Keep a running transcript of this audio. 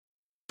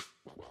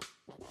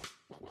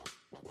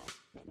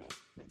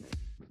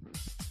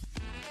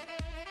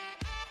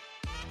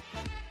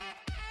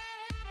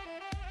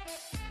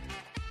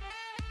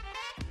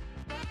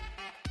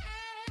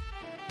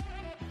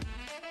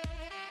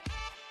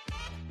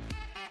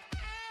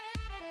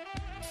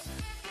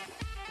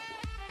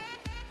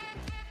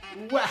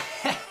Well,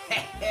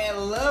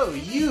 hello,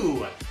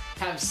 you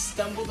have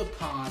stumbled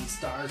upon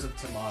Stars of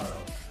Tomorrow,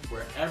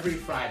 where every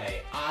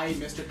Friday I,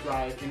 Mr.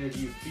 Thrive,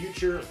 interview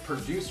future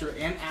producer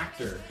and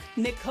actor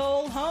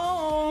Nicole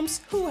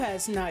Holmes, who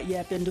has not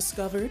yet been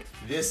discovered.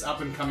 This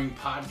up-and-coming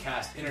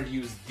podcast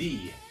interviews the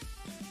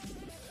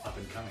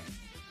up-and-coming.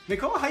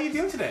 Nicole, how you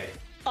doing today?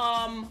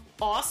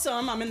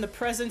 Awesome. I'm in the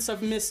presence of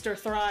Mr.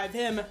 Thrive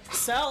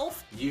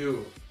himself.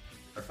 You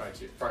are far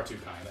too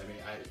kind. I mean,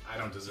 I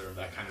don't deserve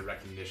that kind of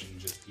recognition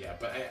just yet,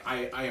 but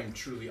I am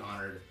truly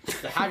honored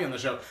to have you on the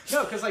show.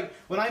 No, because like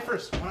when I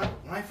first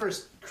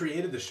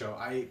created the show,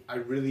 I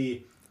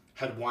really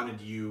had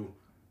wanted you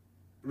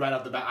right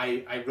off the bat.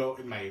 I wrote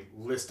in my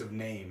list of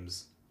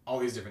names all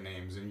these different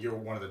names, and you're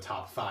one of the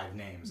top 5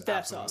 names.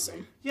 That's Absolutely.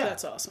 awesome. Yeah,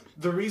 that's awesome.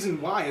 The reason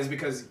why is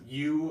because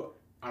you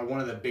are one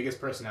of the biggest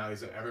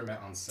personalities I've ever met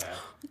on set.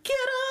 Get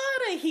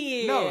out of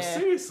here! No,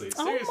 seriously.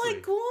 Oh my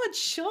god,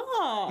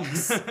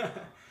 shucks.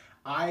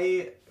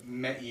 I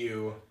met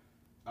you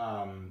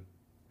on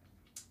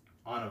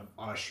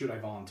a shoot I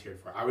volunteered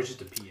for. I was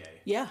just a PA.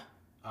 Yeah.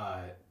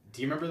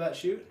 Do you remember that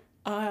shoot?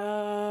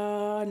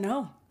 No.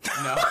 No.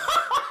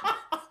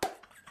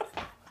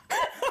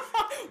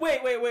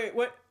 Wait,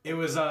 what? It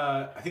was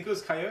I think it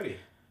was Coyote.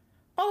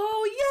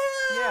 Oh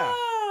yeah.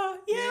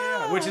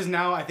 Which is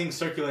now I think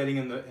circulating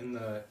in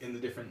the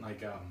different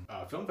like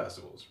film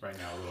festivals right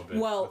now a little bit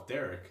with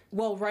Derek.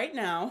 Well, right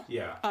now,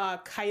 yeah.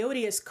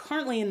 Coyote is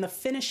currently in the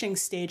finishing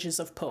stages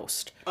of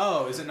post.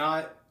 Oh, is it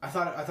not? I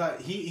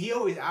thought he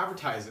always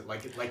advertised it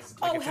like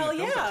oh it's hell in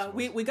the film yeah,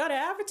 festivals. we got to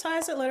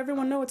advertise it, let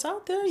everyone know it's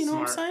out there. You know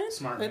what I'm saying?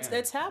 Smart man.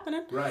 It's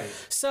happening. Right.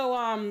 So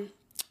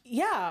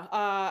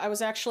I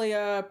was actually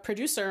a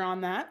producer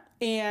on that,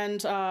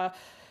 and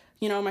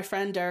my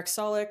friend Derek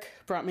Solik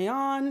brought me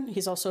on.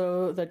 He's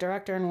also the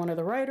director and one of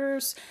the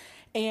writers.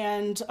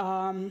 And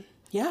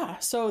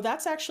so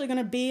that's actually going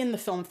to be in the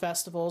film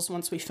festivals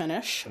once we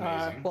finish.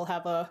 We'll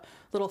have a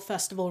little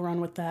festival run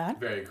with that.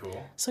 Very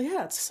cool. So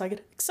yeah, it's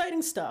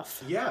exciting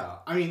stuff. Yeah.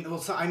 I mean,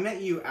 so I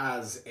met you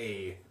as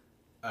a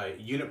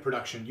unit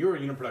production. You were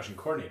a unit production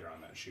coordinator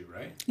on that shoot,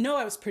 right? No,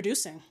 I was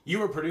producing. You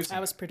were producing? I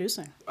was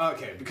producing.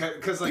 Okay,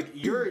 because like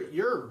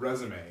your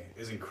resume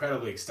is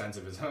incredibly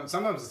extensive.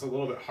 Sometimes it's a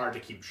little bit hard to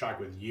keep track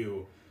with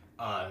you,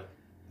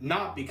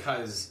 not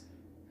because...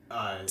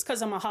 it's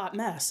because I'm a hot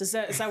mess. Is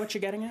that what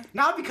you're getting at?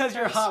 Not because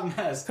you're a hot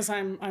mess. Because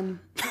I'm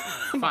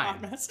fine. a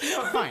hot mess.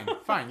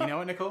 Fine. You know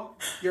what, Nicole?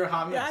 You're a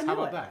hot mess. Yeah, I know How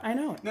about it. that? I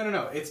know it.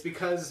 No. It's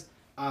because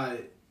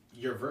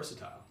you're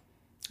versatile.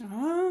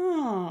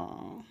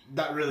 Oh.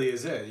 That really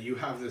is it. You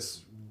have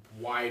this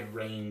wide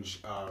range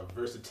of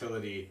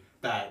versatility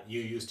that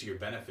you use to your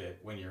benefit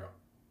when you're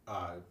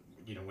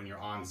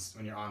on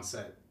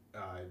set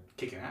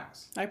kicking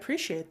ass. I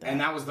appreciate that. And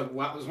that was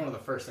one of the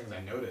first things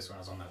I noticed when I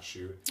was on that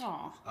shoot.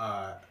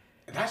 Aw.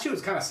 That shoot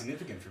was kind of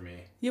significant for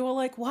me. You were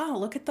like, wow,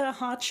 look at that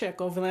hot chick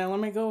over there. Let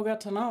me go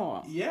get to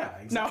know her. Yeah,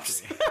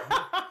 exactly.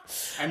 No.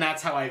 And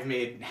that's how I've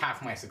made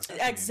half my success.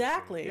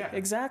 Exactly. Yeah.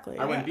 Exactly.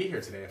 I wouldn't be here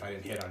today if I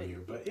didn't hit on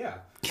you, but yeah.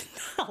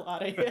 A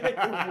lot of it, you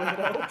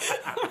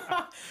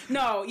weirdo.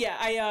 No, yeah,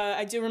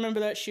 I do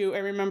remember that shoot. I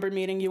remember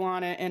meeting you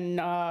on it, and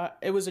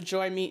it was a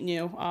joy meeting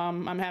you.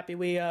 I'm happy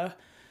we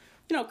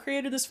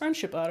created this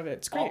friendship out of it.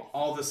 It's great.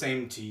 All the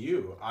same to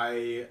you.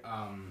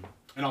 And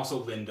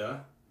also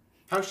Linda.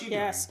 How's she doing?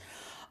 Yes.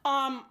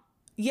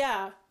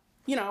 Yeah,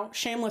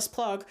 shameless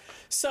plug.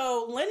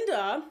 So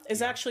Linda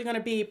is actually going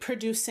to be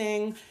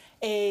producing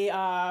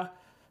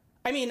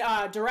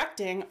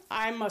directing.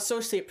 I'm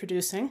associate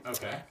producing.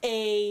 Okay.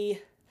 A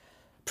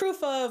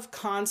proof of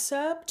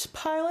concept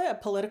pilot, a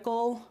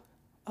political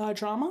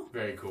drama.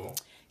 Very cool.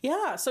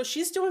 Yeah, so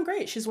she's doing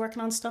great. She's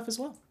working on stuff as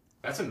well.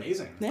 That's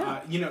amazing.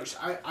 Yeah.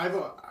 I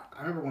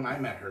remember when I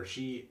met her,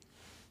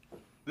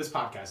 this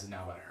podcast is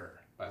now about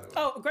her, by the way.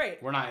 Oh,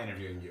 great. We're not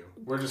interviewing you.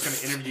 We're just going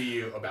to interview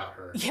you about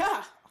her.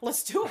 Yeah,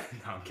 let's do it.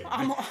 No, I'm kidding.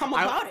 I'm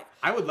about it.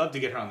 I would love to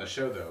get her on the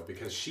show, though,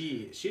 because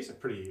she's a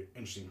pretty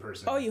interesting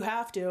person. Oh, you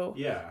have to.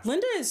 Yeah.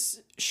 Linda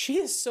is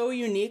so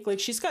unique. Like,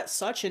 she's got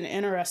such an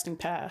interesting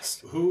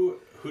past. Who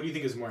do you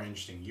think is more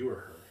interesting, you or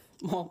her?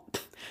 Well,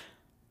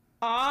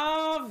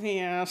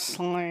 obviously,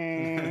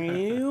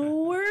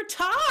 we're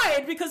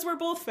tied because we're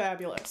both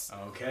fabulous.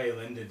 Okay,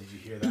 Linda, did you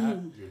hear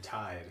that? You're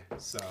tied.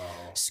 So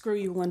screw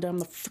you, Linda. I'm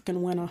the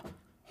freaking winner.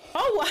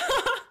 Oh,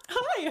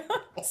 hi.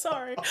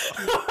 Sorry.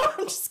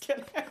 I'm just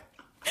kidding.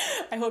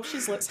 I hope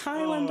she's listening.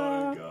 Hi,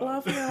 Linda.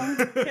 Love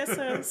you.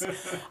 Kisses.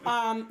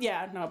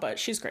 But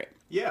she's great.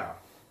 Yeah.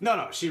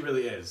 No, she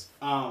really is.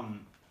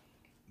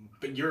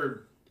 But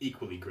you're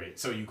equally great,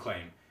 so you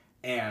claim.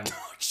 And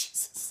oh,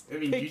 Jesus.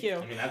 Thank you.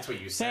 I mean, that's what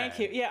you said. Thank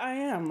you. Yeah, I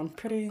am. I'm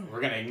pretty... We're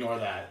going to ignore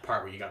that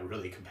part where you got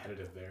really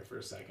competitive there for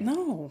a second.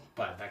 No.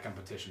 But that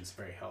competition's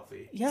very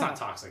healthy. Yeah. It's not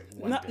toxic.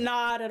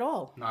 Not at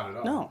all. Not at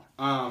all.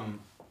 No.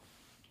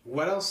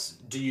 What else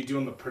do you do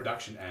on the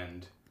production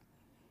end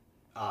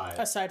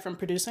Aside from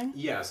producing?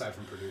 Yeah, aside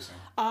from producing.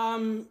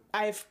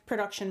 I've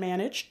production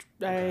managed.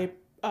 Okay.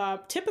 I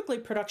typically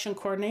production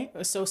coordinate,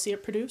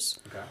 associate produce.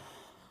 Okay.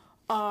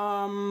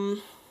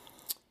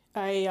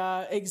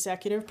 I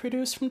executive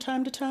produce from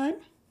time to time.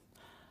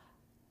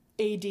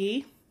 AD.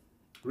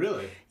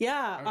 Really?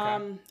 Yeah.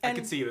 Okay. I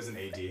could see you as an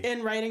AD.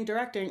 In writing,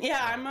 directing.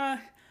 Yeah, I'm not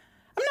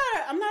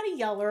a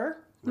yeller.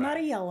 I'm not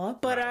a yeller,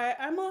 but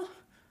I'm a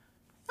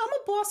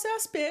boss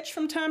ass bitch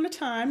from time to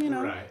time, you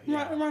know. Right,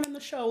 yeah. Running the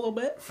show a little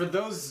bit. For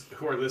those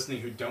who are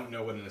listening who don't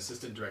know what an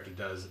assistant director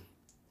does,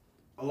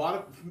 a lot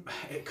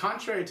of,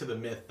 contrary to the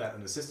myth that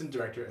an assistant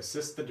director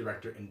assists the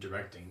director in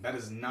directing, that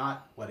is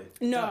not what it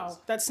does. No,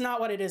 that's not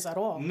what it is at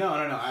all. No.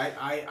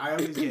 I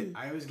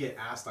always get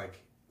asked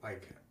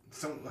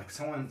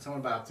someone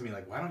brought up to me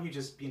like, why don't you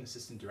just be an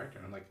assistant director?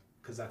 And I'm like,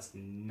 because that's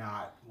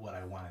not what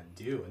I want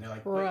to do. And they're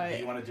like, wait, do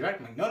you want to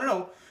direct? I'm like,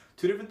 no.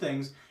 Two different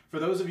things. For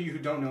those of you who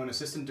don't know, an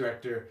assistant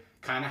director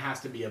kind of has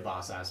to be a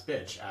boss-ass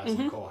bitch, as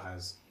Nicole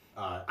has.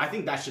 I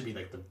think that should be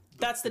like the...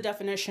 That's the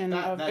definition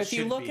of, if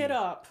you look it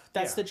up,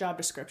 that's the job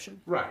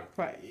description. Right.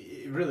 Right.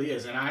 It really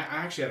is. And I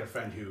actually had a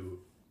friend who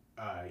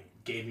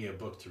gave me a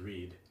book to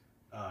read.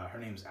 Her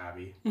name's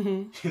Abby.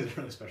 Mm-hmm. She's a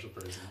really special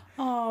person.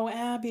 Oh,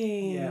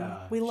 Abby.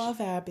 Yeah. We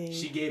love Abby.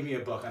 She gave me a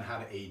book on how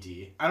to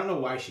AD. I don't know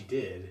why she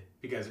did,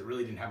 because it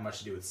really didn't have much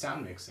to do with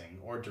sound mixing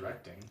or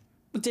directing.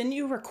 Didn't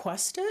you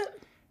request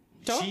it?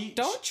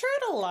 Don't try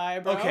to lie,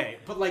 bro. Okay,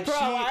 but like bro,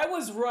 I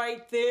was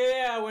right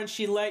there when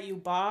she let you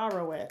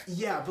borrow it.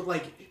 Yeah, but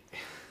like,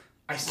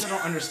 I still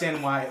don't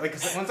understand why. Like,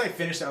 'cause once I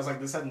finished it, I was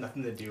like, this had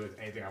nothing to do with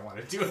anything I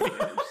wanted to do in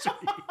the industry.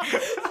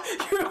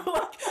 You're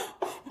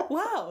like,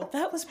 wow,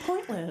 that was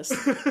pointless.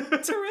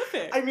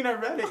 Terrific. I mean, I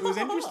read it. It was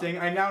interesting.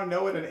 I now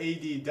know what an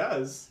AD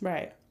does.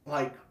 Right.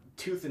 Like,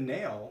 tooth and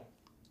nail.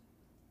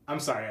 I'm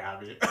sorry,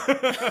 Abby.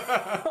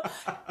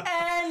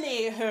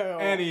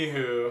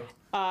 Anywho.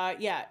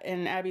 Yeah,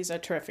 and Abby's a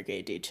terrific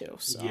AD too.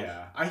 So.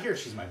 Yeah, I hear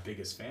she's my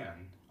biggest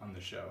fan on the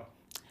show.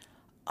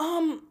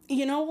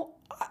 You know,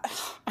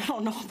 I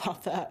don't know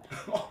about that.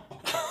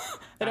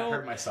 I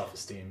hurt my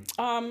self-esteem.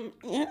 Yeah,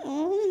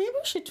 maybe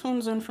she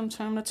tunes in from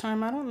time to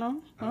time. I don't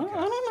know. Okay.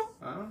 I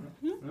don't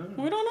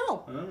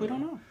know. We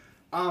don't know.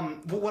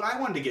 But what I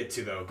wanted to get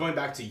to, though, going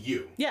back to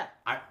you. Yeah.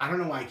 I don't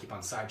know why I keep on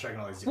sidetracking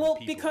all these different people. Well,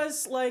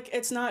 because, like,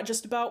 it's not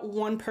just about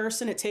one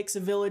person. It takes a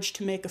village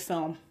to make a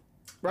film.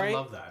 Right? I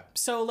love that.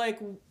 So, like,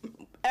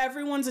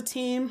 everyone's a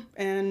team,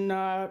 and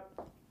no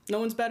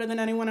one's better than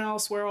anyone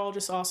else. We're all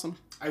just awesome.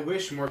 I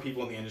wish more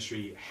people in the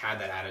industry had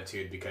that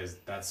attitude, because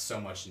that's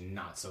so much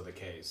not so the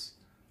case.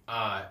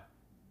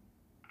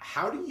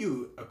 How do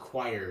you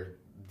acquire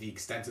the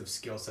extensive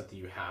skill set that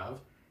you have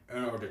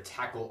in order to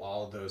tackle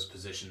all of those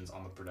positions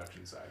on the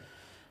production side?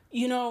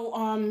 You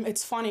know,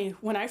 it's funny.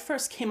 When I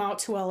first came out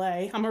to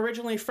LA, I'm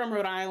originally from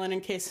Rhode Island,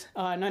 in case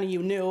none of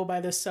you knew by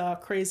this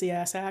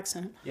crazy-ass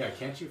accent. Yeah,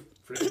 can't you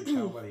freaking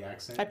tell by the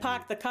accent? I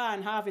parked the car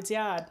in Harvard's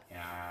yard.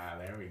 Yeah,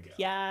 there we go.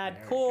 Yard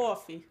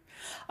coffee.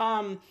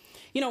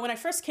 You know, when I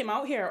first came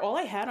out here, all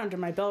I had under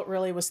my belt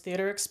really was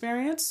theater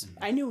experience.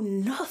 Mm-hmm. I knew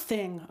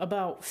nothing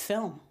about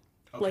film.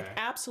 Okay. Like,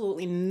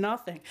 absolutely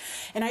nothing.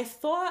 And I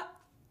thought,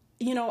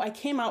 you know, I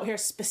came out here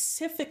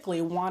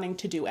specifically wanting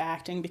to do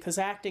acting, because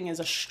acting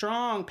is a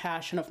strong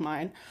passion of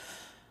mine.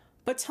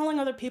 But telling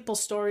other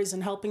people's stories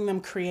and helping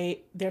them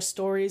create their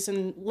stories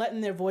and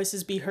letting their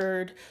voices be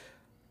heard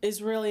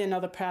is really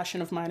another passion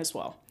of mine as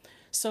well.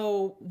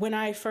 So when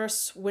I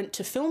first went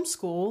to film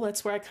school,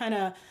 that's where I kind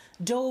of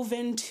dove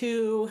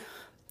into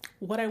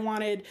what I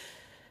wanted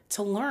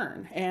to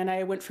learn. And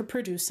I went for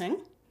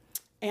producing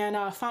and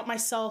found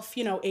myself,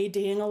 you know,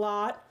 ADing a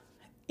lot.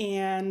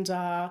 And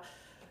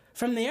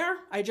from there,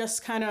 I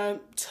just kind of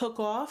took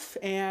off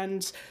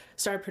and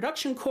started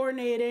production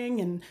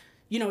coordinating and,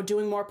 you know,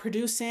 doing more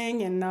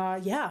producing. And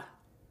yeah,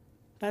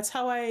 that's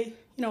how I, you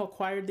know,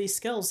 acquired these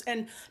skills.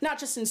 And not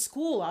just in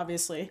school,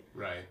 obviously.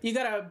 Right. You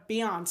got to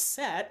be on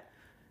set.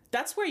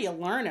 That's where you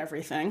learn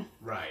everything.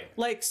 Right.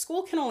 Like,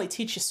 school can only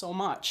teach you so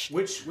much.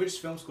 Which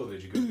film school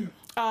did you go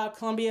to?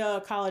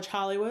 Columbia College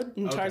Hollywood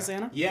in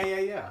Tarzana. Yeah.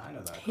 I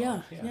know that.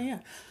 Yeah.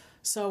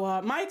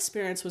 So my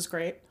experience was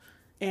great,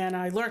 and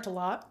I learned a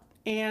lot.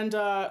 And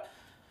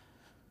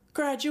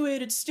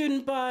graduated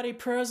student body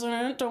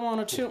president. Don't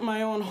want to toot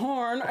my own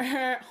horn.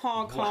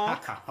 Honk, honk.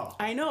 Wow.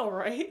 I know,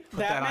 right? Put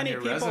that many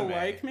on your people resume.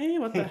 like me.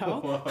 What the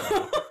hell?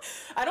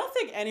 I don't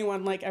think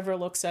anyone like ever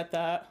looks at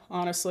that,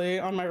 honestly,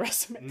 on my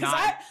resume. Because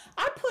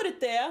I put it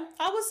there.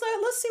 I was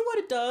like, let's see what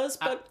it does.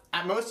 But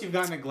at most, you've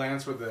gotten a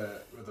glance with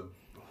the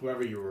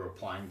whoever you were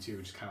applying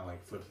to, just kind of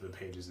like flip through the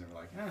pages and they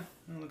were like,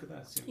 look at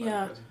that.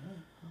 Yeah.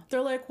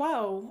 They're like,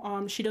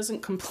 wow, she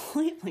doesn't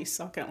completely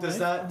suck at life.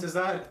 Does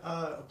that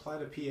apply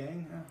to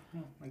PAing?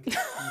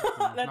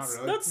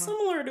 That's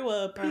similar to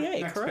a PA,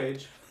 next correct?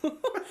 Page.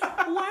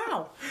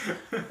 Wow.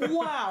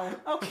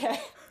 Okay.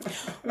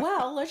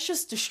 Well, let's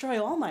just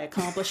destroy all my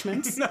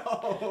accomplishments.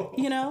 No.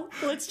 You know?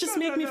 Let's just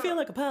make me feel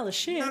like a pile of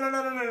shit.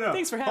 No.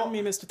 Thanks for having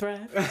me, Mr.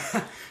 Thrive.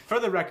 For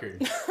the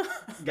record,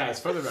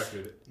 guys,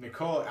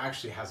 Nicole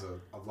actually has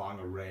a long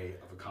array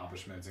of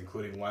accomplishments,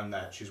 including one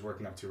that she's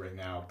working up to right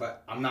now,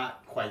 but I'm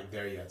not quite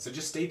there yet. So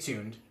just stay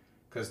tuned,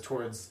 because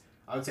towards,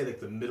 I would say, like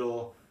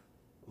the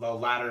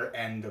latter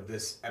end of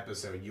this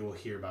episode, you will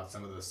hear about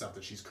some of the stuff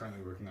that she's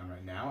currently working on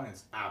right now, and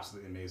it's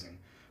absolutely amazing.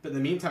 But in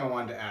the meantime, I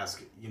wanted to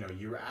ask,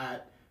 you were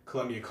at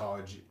Columbia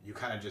College, you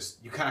kind of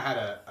had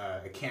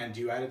a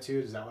can-do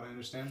attitude, is that what I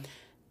understand?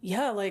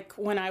 Yeah, like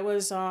when I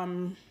was,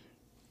 a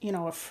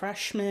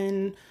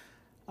freshman,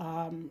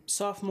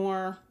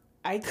 sophomore,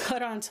 I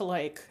got onto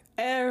like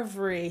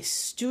every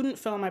student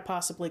film I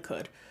possibly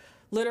could.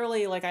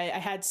 Literally, like I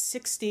had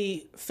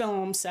 60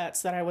 film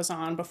sets that I was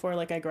on before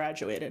like I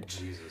graduated.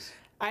 Jesus.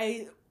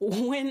 I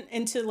went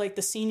into like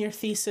the senior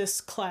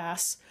thesis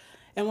class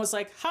and was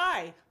like,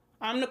 "Hi,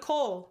 I'm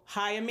Nicole.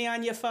 Hire me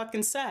on your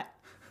fucking set."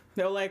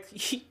 They're like,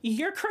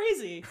 "You're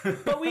crazy,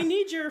 but we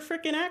need your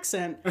freaking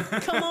accent.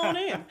 Come on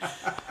in."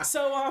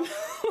 So,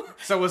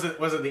 So was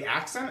it the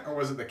accent, or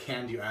was it the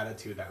can-do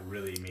attitude that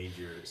really made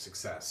your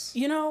success?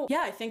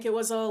 yeah, I think it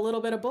was a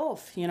little bit of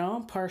both.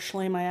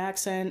 Partially my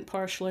accent,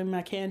 partially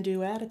my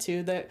can-do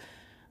attitude that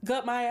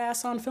got my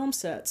ass on film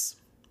sets.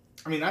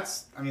 I mean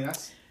that's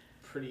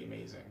pretty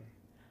amazing,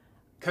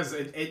 because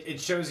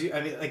it shows you.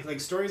 I mean, like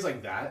stories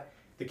like that,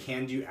 the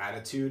can-do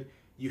attitude.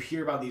 You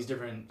hear about these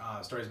different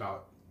stories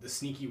about the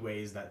sneaky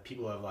ways that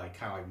people have like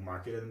kind of like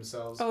marketed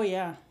themselves. Oh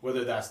yeah.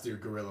 Whether that's through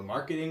guerrilla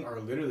marketing or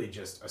literally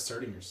just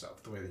asserting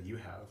yourself the way that you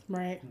have.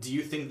 Right. Do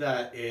you think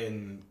that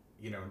in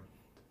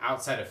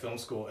outside of film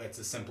school, it's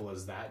as simple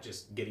as that,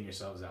 just getting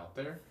yourselves out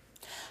there?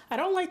 I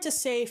don't like to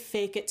say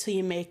fake it till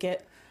you make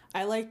it.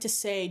 I like to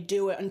say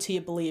do it until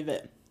you believe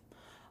it.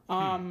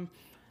 For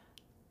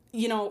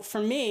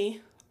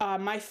me,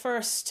 my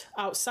first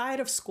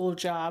outside of school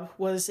job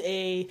was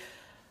a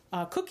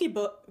cookie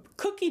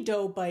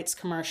dough bites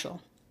commercial.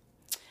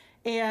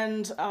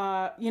 And,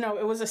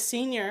 it was a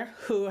senior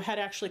who had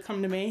actually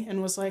come to me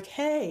and was like,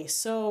 "Hey,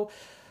 so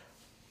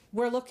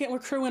we're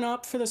crewing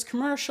up for this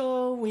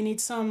commercial. We need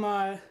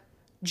some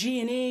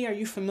G&E. Are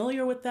you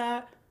familiar with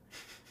that?"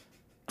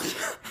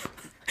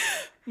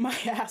 My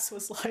ass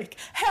was like,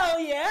 "Hell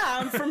yeah,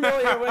 I'm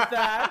familiar with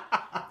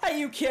that. Are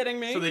you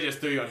kidding me?" So they just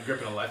threw you on Grip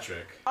and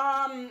Electric.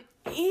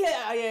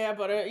 Yeah,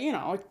 but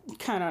it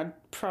kind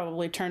of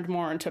probably turned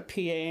more into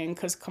PAing,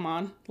 because come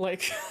on,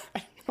 like, I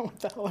don't know what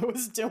the hell I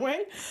was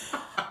doing.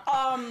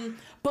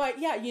 But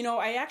yeah,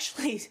 I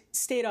actually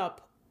stayed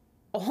up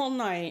all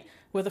night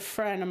with a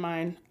friend of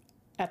mine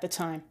at the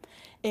time.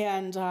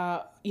 And,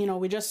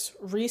 we just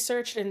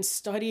researched and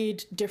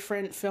studied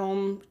different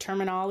film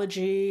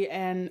terminology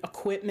and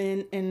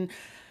equipment, and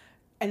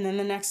then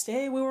the next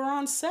day we were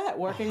on set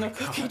working a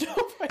cookie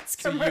dough bites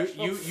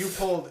commercial. So you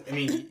pulled,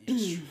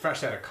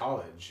 fresh out of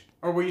college.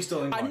 Or were you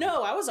still in college?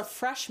 No, I was a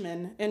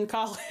freshman in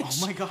college.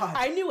 Oh my God.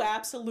 I knew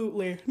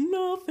absolutely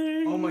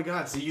nothing. Oh my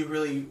God. So you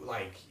really,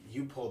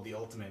 you pulled the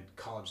ultimate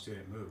college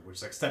student move, which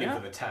is like studying for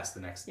the test the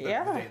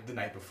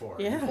night before.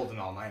 Yeah. You pulled an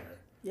all-nighter.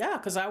 Yeah,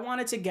 because I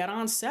wanted to get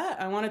on set.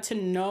 I wanted to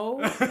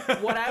know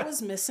what I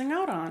was missing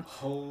out on.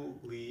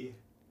 Holy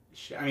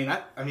shit.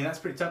 That's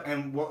pretty tough.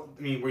 And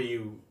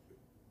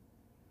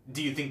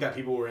do you think that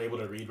people were able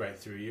to read right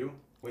through you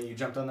when you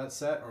jumped on that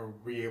set, or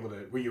were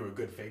you a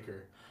good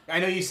faker? I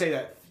know you say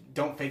that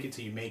don't fake it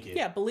till you make it.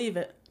 Yeah, believe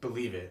it.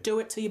 Believe it. Do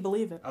it till you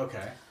believe it.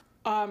 Okay.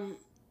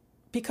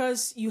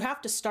 Because you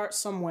have to start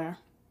somewhere.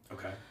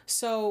 Okay.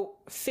 So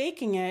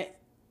faking it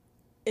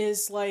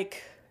is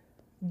like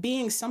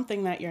being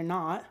something that you're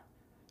not,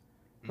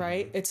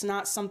 right? Mm-hmm. It's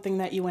not something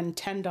that you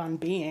intend on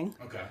being.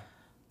 Okay.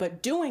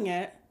 But doing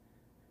it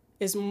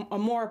is a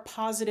more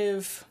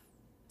positive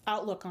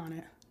outlook on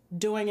it.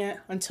 Doing it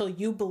until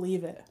you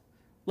believe it.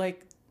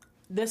 Like,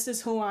 this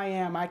is who I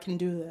am. I can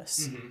do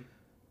this. Mm-hmm.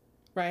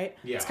 Right?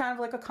 Yeah. It's kind of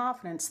like a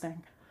confidence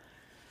thing.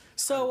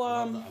 So,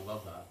 I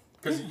love that.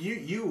 Because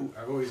you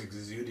have always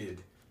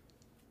exuded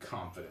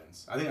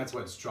confidence. I think that's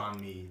what's drawn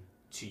me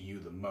to you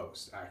the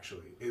most,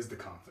 actually, is the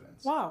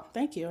confidence. Wow,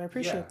 thank you. I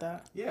appreciate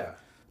that. Yeah.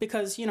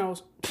 Because,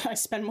 I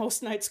spend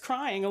most nights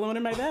crying alone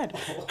in my bed.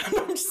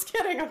 I'm just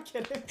kidding. I'm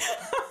kidding.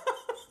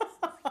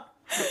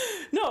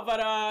 No, but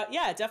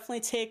it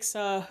definitely takes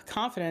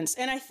confidence.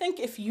 And I think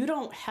if you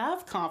don't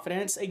have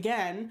confidence,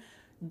 again,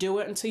 do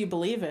it until you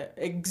believe it.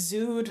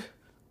 Exude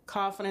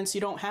confidence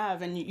you don't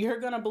have, and you're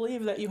going to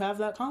believe that you have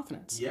that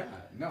confidence. Yeah.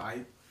 No,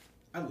 I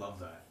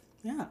love that.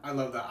 Yeah. I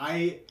love that.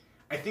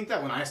 I think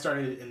that when I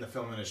started in the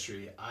film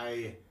industry,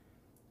 I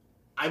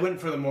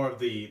went for the more of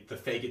the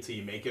fake it till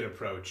you make it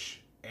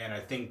approach. And I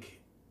think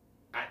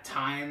at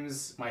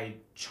times my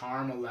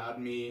charm allowed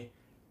me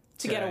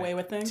to get away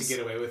with things. To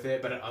get away with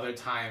it. But at other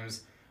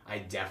times, I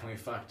definitely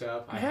fucked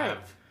up.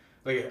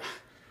 Right.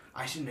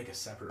 I should make a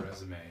separate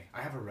resume.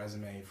 I have a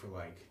resume for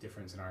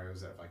different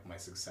scenarios of my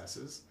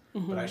successes,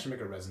 mm-hmm. but I should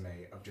make a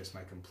resume of just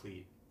my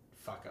complete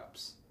fuck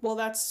ups. Well,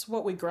 that's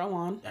what we grow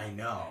on. I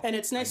know. And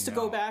it's nice to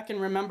go back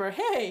and remember,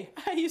 hey,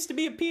 I used to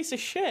be a piece of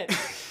shit.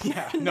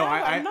 Yeah. No,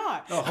 I'm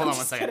not. Oh, hold on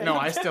 1 second. No,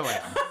 I still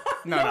am.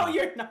 No,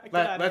 you're not.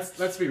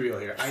 Let's be real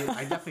here.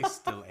 I definitely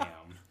still am.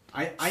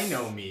 I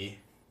know me.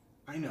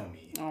 I know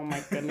me. Oh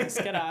my goodness,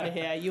 get out of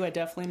here. You are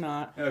definitely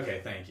not.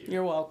 Okay, thank you.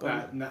 You're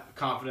welcome.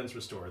 Confidence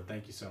restored.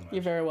 Thank you so much.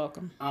 You're very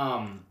welcome.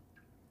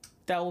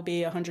 That will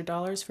be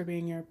 $100 for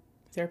being your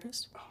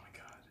therapist. Oh my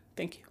god.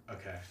 Thank you.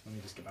 Okay, let me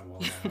just get my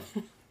wallet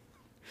out.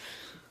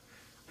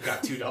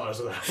 Got $2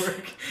 of that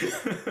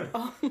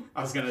work.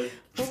 I was gonna.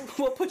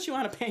 We'll put you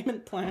on a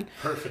payment plan.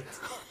 Perfect.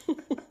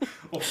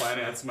 We'll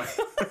finance my.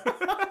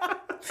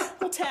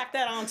 We'll tack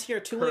that onto your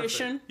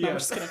tuition. Perfect. No,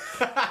 yes. I'm just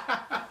kidding.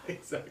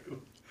 Exactly.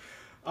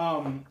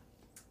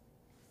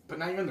 But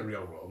now you're in the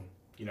real world.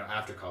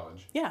 After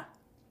college. Yeah.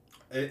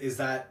 Is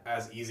that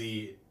as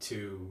easy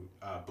to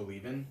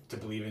believe in? To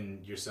believe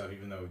in yourself,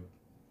 even though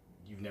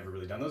you've never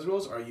really done those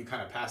roles, or are you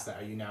kind of past that?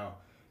 Are you now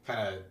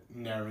kind of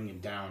narrowing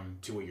it down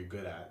to what you're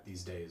good at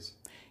these days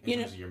in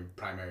terms of your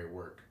primary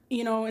work?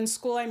 In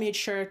school I made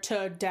sure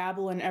to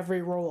dabble in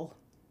every role,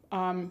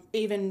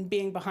 even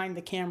being behind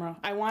the camera.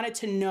 I wanted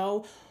to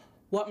know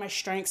what my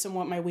strengths and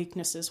what my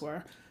weaknesses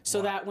were,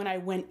 so that when I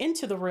went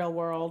into the real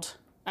world,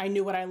 I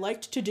knew what I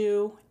liked to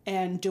do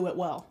and do it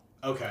well.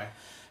 Okay.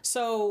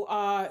 So,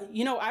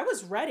 I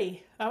was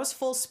ready. I was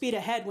full speed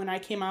ahead when I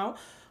came out,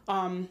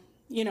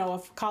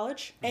 of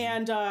college,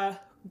 and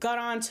got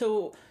on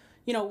to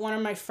one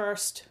of my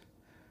first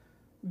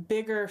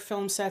bigger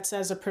film sets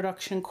as a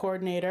production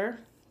coordinator.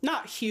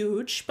 Not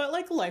huge, but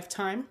like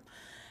Lifetime.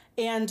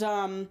 And,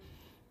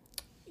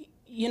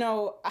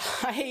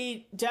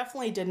 I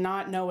definitely did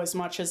not know as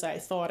much as I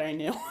thought I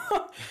knew.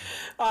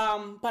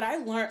 But I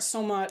learned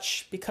so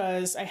much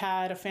because I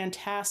had a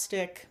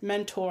fantastic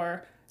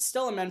mentor,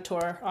 still a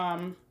mentor,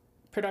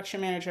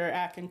 production manager,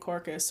 Akin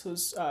Korkus,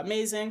 who's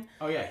amazing.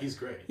 Oh, yeah, he's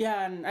great.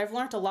 Yeah, and I've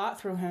learned a lot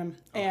through him.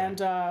 Okay.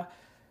 And,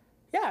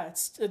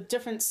 it's a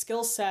different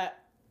skill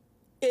set.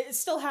 It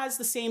still has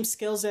the same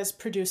skills as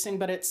producing,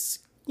 but it's,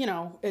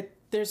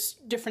 there's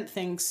different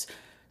things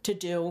to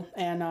do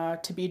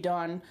and to be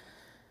done.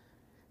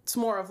 It's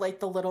more of like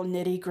the little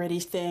nitty gritty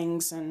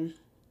things and,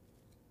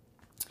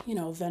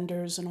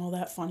 vendors and all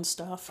that fun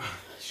stuff.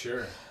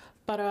 Sure.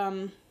 But,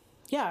 I'm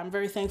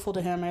very thankful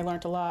to him. I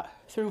learned a lot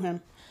through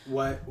him.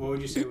 What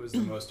would you say was the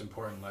most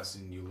important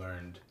lesson you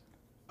learned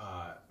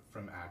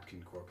from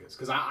Akin Korkus?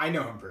 Because I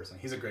know him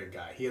personally. He's a great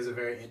guy. He has a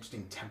very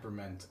interesting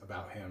temperament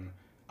about him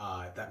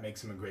that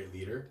makes him a great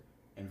leader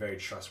and very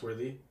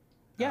trustworthy.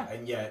 Yeah.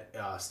 And yet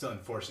still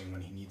enforcing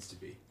when he needs to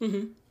be.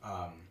 Mm-hmm.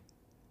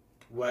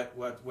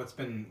 What's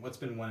been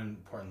one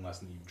important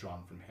lesson that you've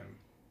drawn from him?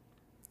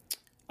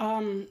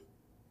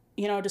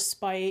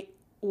 Despite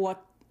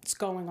what's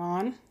going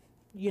on,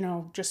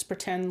 just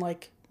pretend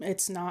like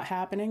it's not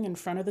happening in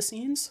front of the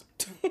scenes.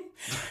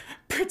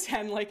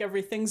 Pretend like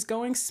everything's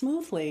going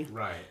smoothly.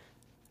 Right.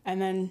 And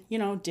then,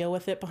 deal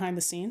with it behind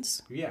the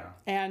scenes. Yeah.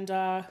 And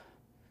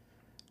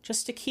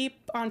just to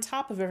keep on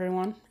top of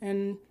everyone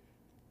and,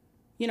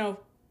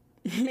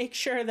 make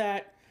sure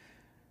that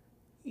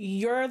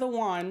you're the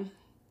one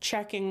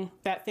checking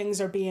that things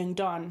are being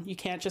done. You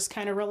can't just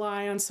kind of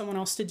rely on someone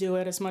else to do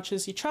it as much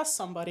as you trust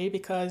somebody,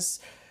 because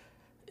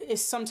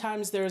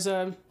sometimes there's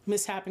a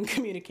mishap in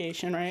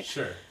communication, right?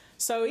 Sure.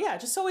 So yeah,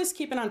 just always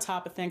keeping on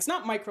top of things.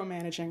 Not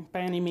micromanaging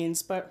by any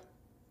means, but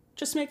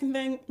just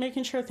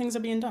making sure things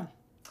are being done.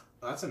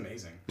 Well, that's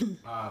amazing.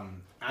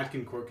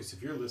 Akin Korkus,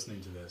 if you're listening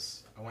to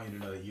this, I want you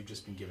to know that you've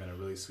just been given a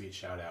really sweet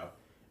shout out,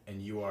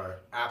 and you are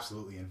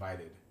absolutely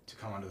invited to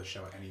come onto the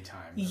show at any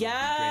time. It would be great to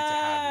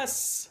have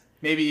you.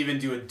 Maybe even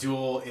do a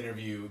dual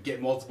interview,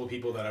 get multiple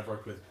people that I've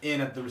worked with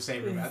in at the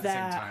same room at the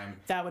same time.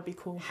 That would be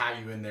cool.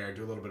 Have you in there,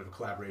 do a little bit of a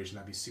collaboration.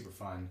 That'd be super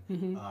fun.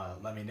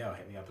 Mm-hmm. Let me know.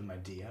 Hit me up in my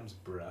DMs,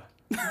 bruh.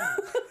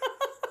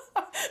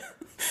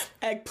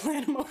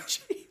 Eggplant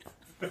emoji.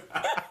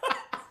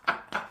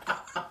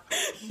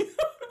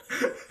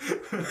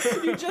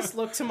 You just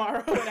look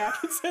tomorrow and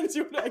Akin sends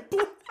you an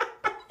eggplant.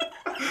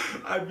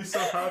 I'd be so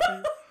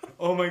happy.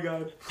 Oh my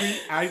god.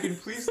 Akin,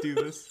 please do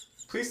this.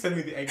 Please send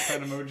me the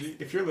eggplant emoji.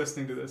 If you're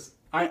listening to this,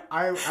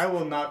 I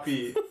will not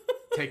be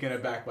taken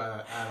aback by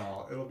that at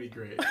all. It'll be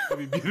great. It'll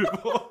be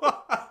beautiful.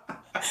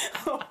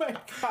 Oh my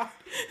god.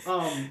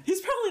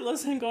 He's probably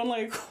listening going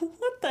like,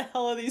 what the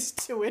hell are these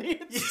two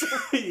idiots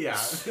doing? Yeah.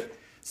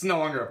 It's no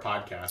longer a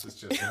podcast. It's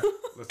just,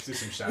 let's do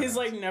some shout-outs. He's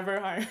like never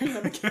hiring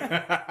them again.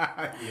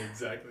 Yeah,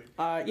 exactly.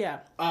 Yeah.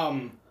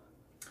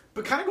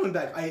 But kind of going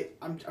back,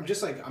 I'm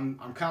just like, I'm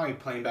kind of like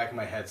playing back in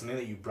my head something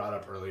that you brought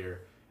up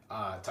earlier,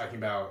 talking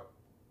about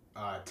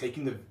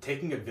taking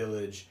a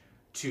village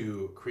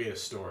to create a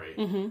story.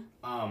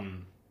 Mm-hmm.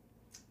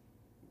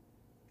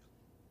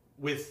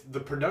 With the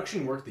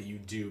production work that you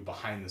do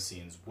behind the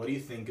scenes, what do you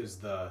think is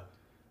the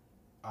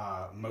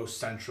most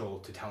central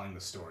to telling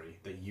the story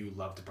that you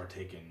love to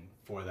partake in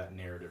for that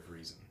narrative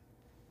reason?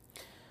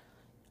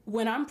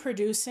 When I'm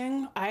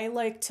producing, I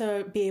like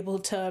to be able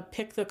to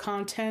pick the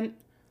content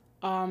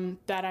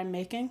that I'm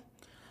making.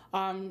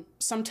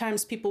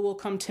 Sometimes people will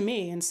come to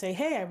me and say,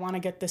 hey, I want to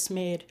get this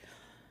made.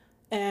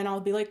 And I'll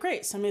be like,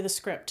 great, send me the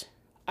script.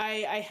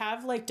 I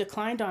have like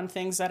declined on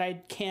things that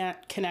I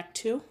can't connect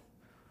to.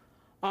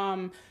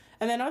 And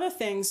then other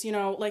things, you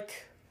know,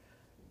 like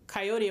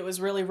Coyote, it was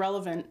really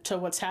relevant to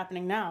what's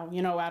happening now,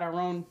 you know, at our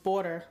own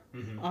border.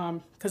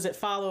 Because it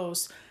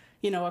follows,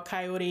 you know, a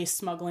coyote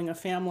smuggling a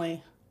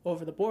family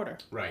over the border.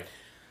 Right.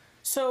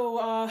 So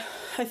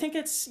I think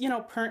it's, you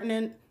know,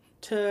 pertinent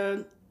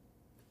to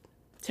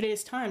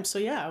today's time. So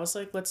yeah, I was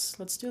like, let's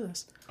do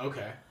this.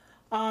 Okay.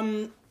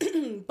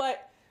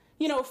 But,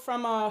 you know,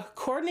 from a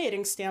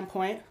coordinating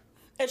standpoint,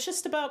 it's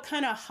just about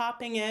kind of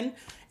hopping in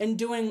and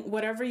doing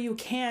whatever you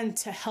can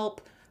to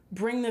help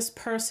bring this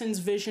person's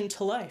vision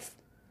to life.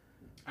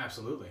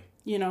 Absolutely.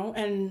 You know,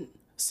 and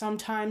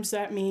sometimes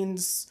that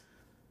means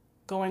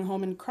going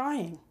home and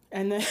crying.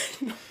 And then,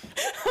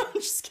 I'm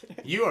just kidding.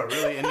 You are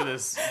really into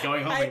this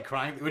going home and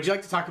crying. Would you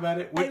like to talk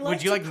about it?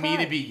 Would you like me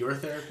to be your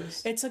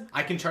therapist?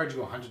 I can charge you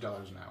 $100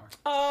 an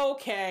hour.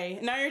 Okay.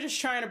 Now you're just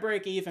trying to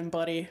break even,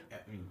 buddy.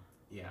 I mean,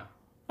 yeah.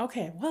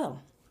 Okay,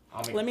 well,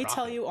 let me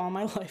tell you all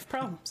my life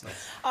problems.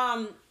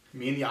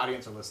 Me and the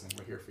audience are listening.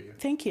 We're here for you.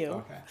 Thank you.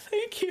 Okay.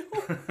 Thank you.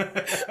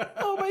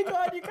 Oh my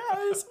God, you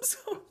guys. I'm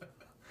so...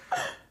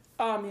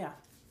 yeah.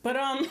 But,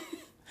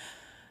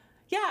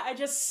 yeah, I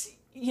just...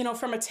 You know,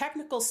 from a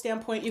technical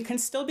standpoint, you can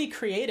still be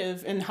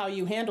creative in how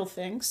you handle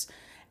things.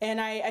 And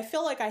I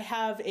feel like I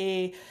have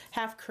a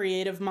half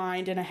creative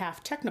mind and a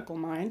half technical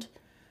mind.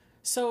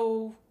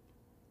 So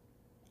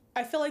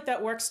I feel like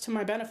that works to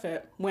my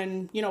benefit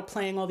when, you know,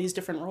 playing all these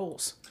different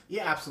roles.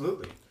 Yeah,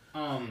 absolutely.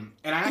 And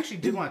I actually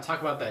did want to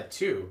talk about that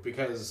too,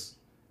 because,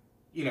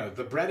 you know,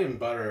 the bread and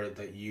butter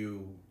that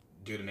you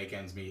do to make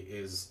ends meet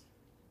is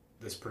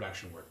this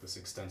production work, this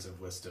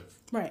extensive list of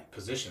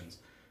positions.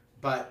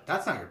 But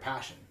that's not your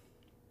passion.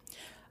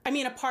 I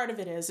mean, a part of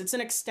it is. It's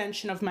an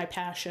extension of my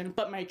passion,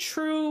 but my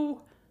true,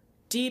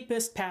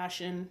 deepest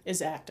passion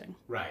is acting.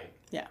 Right.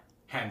 Yeah.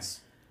 Hence,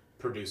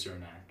 producer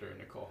and actor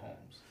Nicole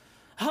Holmes.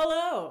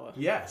 Hello.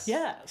 Yes.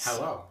 Yes.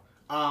 Hello.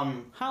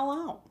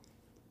 Hello.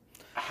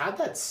 How'd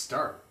that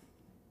start?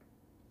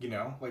 You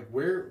know, like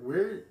where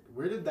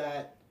did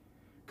that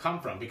come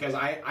from? Because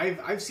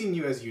I've seen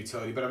you as a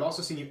utility, but I've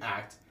also seen you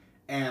act,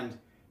 and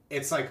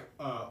it's like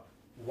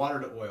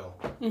water to oil.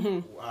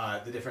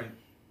 The different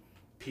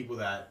people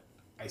that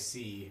I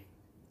see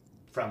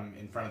from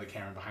in front of the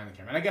camera and behind the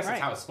camera. And I guess that's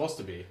how it's supposed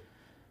to be.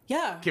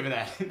 Yeah. Given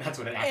that that's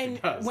what an actor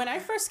does. When I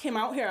first came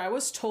out here, I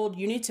was told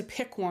you need to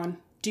pick one.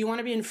 Do you want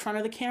to be in front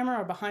of the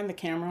camera or behind the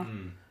camera?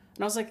 And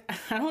I was like,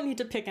 I don't need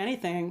to pick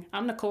anything.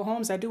 I'm Nicole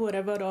Holmes. I do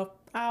whatever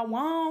I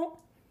want.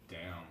 Damn.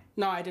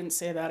 No, I didn't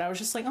say that. I was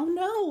just like, oh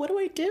no, what do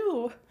I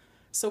do?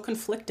 So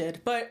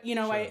conflicted. But, you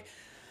know, sure.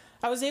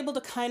 I was able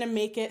to kind of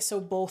make it so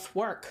both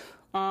work.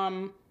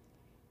 Yeah,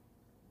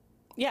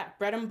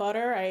 bread and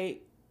butter.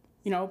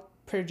 You know,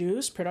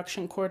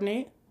 production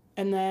coordinate,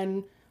 and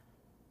then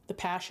the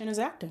passion is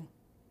acting.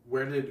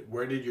 Where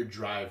did your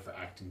drive for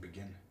acting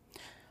begin?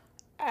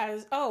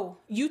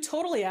 You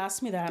totally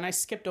asked me that, and I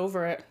skipped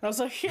over it. I was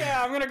like,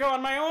 yeah, I'm gonna go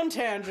on my own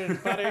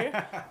tangent, buddy.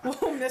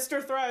 Whoa,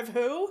 Mr. Thrive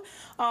who?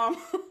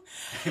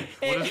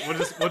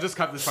 We'll just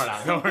cut this part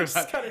out. Don't worry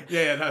about it.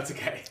 Yeah, no, it's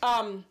okay.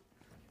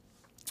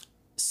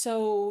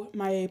 So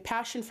my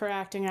passion for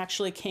acting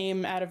actually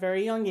came at a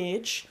very young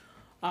age.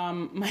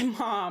 My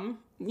mom,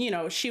 you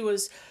know, she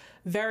was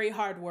very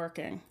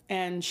hardworking,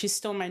 and she's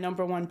still my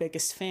number one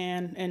biggest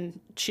fan, and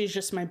she's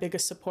just my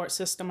biggest support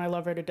system. I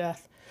love her to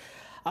death.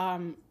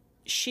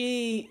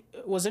 She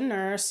was a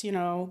nurse, you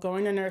know,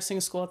 going to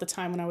nursing school at the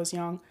time when I was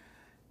young,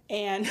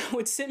 and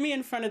would sit me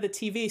in front of the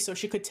TV so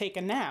she could take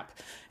a nap,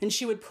 and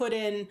she would put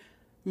in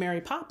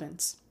Mary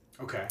Poppins.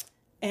 Okay.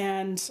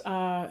 And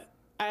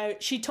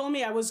she told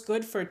me I was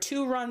good for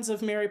 2 runs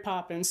of Mary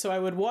Poppins, so I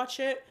would watch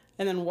it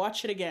and then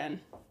watch it again.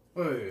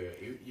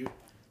 Wait. You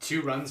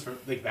 2 runs from,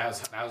 like, that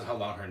was how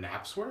long her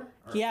naps were?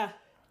 Or? Yeah.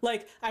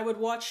 Like, I would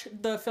watch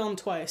the film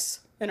twice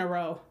in a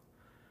row.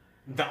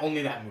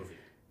 Only that movie?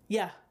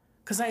 Yeah.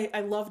 Because I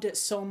loved it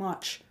so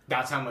much.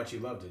 That's how much you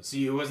loved it. So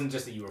it wasn't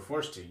just that you were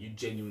forced to. You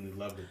genuinely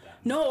loved it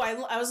that much. No,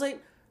 I was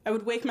like, I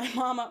would wake my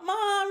mom up.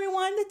 Mom,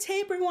 rewind the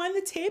tape. I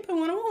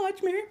want to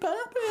watch Mary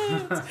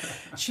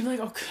Poppins. She'd be like,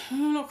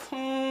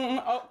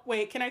 okay. Oh,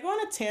 wait, can I go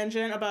on a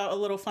tangent about a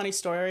little funny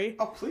story?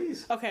 Oh,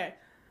 please. Okay.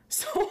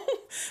 So,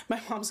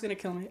 my mom's going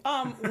to kill me.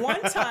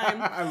 One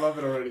time... I love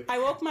it already. I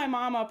woke my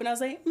mom up and I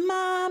was like,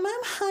 Mom,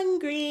 I'm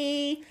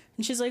hungry.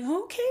 And she's like,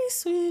 okay,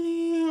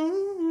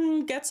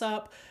 sweetie. Gets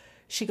up.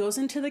 She goes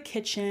into the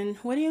kitchen.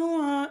 What do you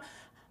want?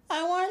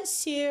 I want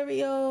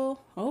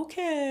cereal.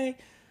 Okay.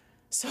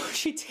 So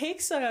she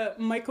takes a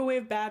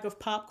microwave bag of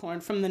popcorn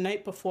from the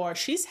night before.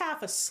 She's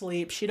half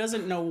asleep. She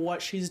doesn't know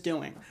what she's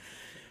doing.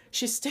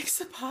 She sticks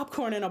the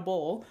popcorn in a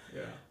bowl.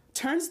 Yeah.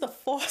 Turns the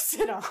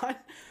faucet on,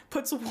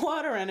 puts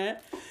water in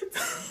it,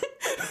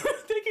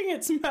 thinking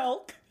it's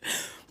milk,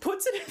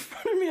 puts it in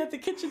front of me at the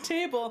kitchen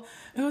table,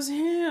 and goes,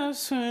 yeah,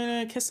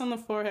 a kiss on the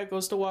forehead,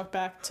 goes to walk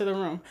back to the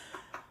room.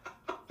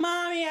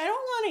 Mommy, I don't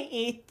want to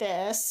eat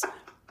this.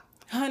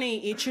 Honey,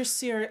 eat your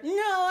cereal. No,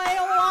 I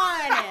don't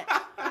want it.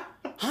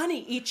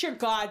 Honey, eat your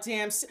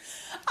goddamn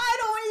I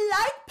don't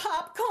like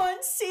popcorn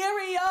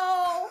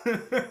cereal.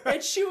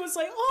 And she was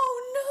like,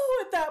 oh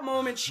no, at that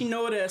moment she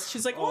noticed.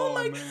 She's like, oh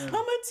my, man. I'm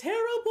a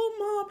terrible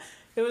mom.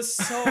 It was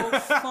so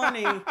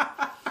funny.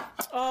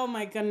 Oh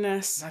my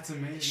goodness. That's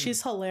amazing.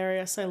 She's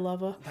hilarious. I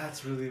love her.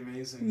 That's really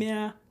amazing.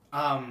 Yeah.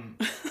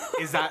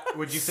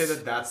 Would you say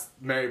that that's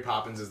Mary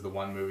Poppins is the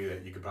one movie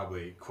that you could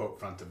probably quote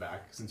front to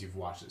back since you've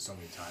watched it so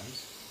many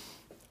times?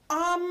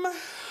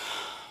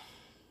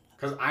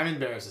 Because I'm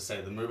embarrassed to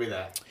say the movie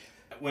that,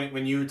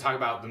 when you talk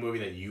about the movie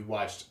that you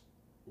watched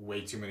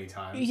way too many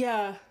times,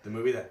 yeah, the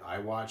movie that I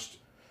watched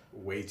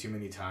way too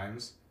many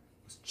times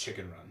was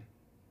Chicken Run.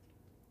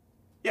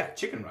 Yeah,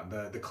 Chicken Run.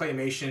 The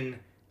claymation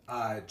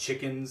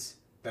chickens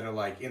that are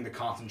like in the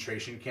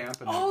concentration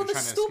camp. And oh, they're the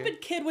trying to stupid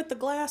escape. kid with the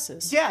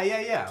glasses. Yeah.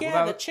 Yeah,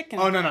 well, the chicken.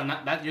 Oh, no,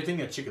 not that. You're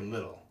thinking of Chicken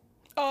Little.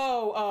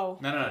 Oh.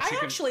 No. I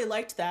actually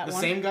liked that one.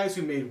 The same guys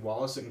who made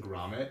Wallace and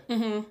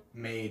Gromit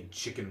made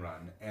Chicken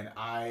Run, and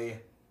I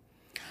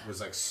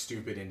was like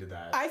stupid into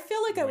that. I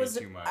feel like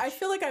I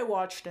feel like I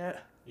watched it.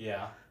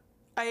 Yeah.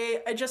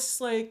 I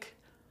just like,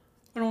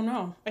 I don't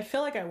know. I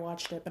feel like I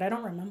watched it, but I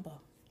don't remember.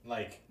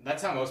 Like,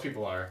 that's how most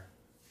people are.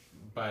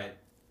 But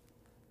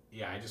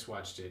yeah, I just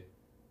watched it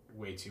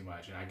way too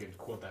much, and I could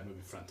quote that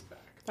movie front to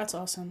back. That's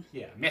awesome.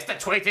 Yeah. Mr.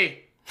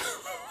 Tweety!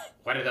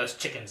 What are those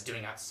chickens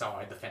doing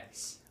outside the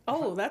fence?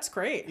 Oh, that's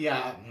great.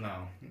 Yeah, no.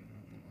 I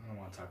don't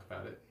want to talk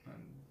about it.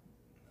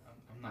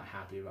 I'm not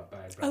happy about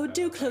that. Oh,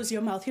 do close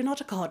your mouth. You're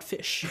not a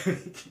codfish.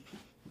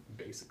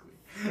 Basically.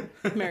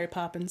 Mary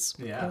Poppins.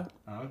 Yeah.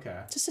 Oh,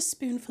 okay. Just a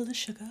spoonful of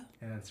sugar.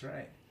 Yeah, that's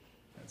right.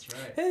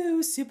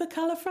 Oh,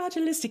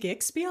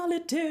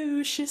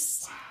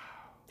 supercalifragilisticexpialidocious. Wow.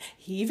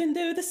 Even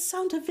though the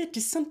sound of it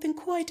is something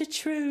quite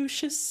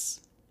atrocious.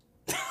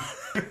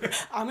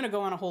 I'm gonna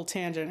go on a whole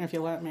tangent if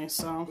you let me.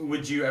 So,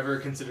 would you ever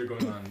consider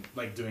going on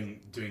like doing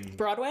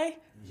Broadway?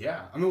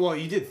 Yeah, I mean, well,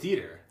 you did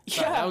theater.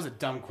 Yeah, that was a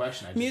dumb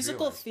question.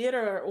 Musical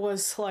theater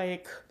was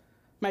like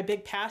my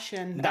big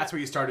passion. That's where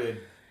you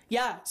started.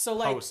 Yeah, so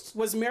like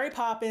was Mary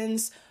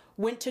Poppins.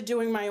 Went to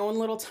doing my own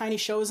little tiny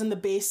shows in the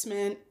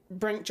basement,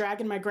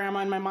 dragging my grandma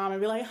and my mom and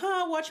be like,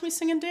 watch me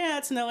sing and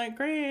dance. And they're like,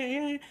 great,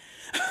 yay.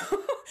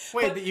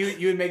 Wait, but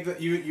you would make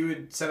you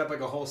would set up like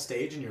a whole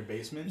stage in your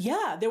basement?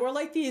 Yeah, there were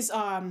like these,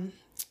 big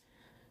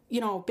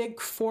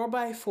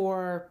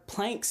 4x4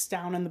 planks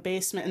down in the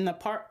basement in the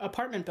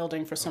apartment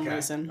building for some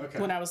reason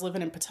when I was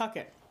living in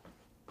Pawtucket.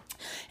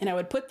 And I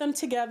would put them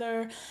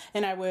together,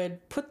 and I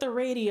would put the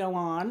radio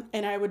on,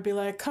 and I would be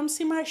like, come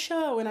see my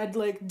show. And I'd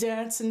like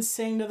dance and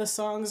sing to the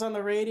songs on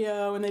the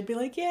radio, and they'd be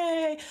like,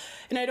 yay.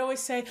 And I'd always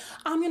say,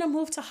 I'm going to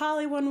move to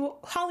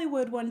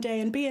Hollywood one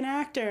day and be an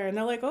actor. And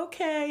they're like,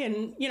 okay.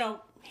 And,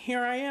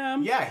 here I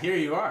am. Yeah, here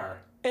you are.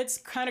 It's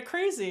kind of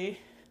crazy.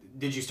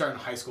 Did you start in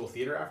high school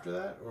theater after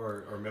that?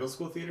 Or middle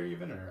school theater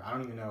even? Or I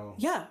don't even know.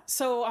 Yeah.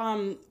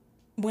 So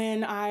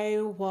when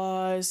I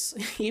was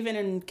even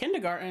in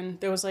kindergarten,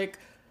 there was like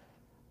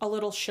a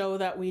little show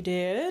that we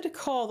did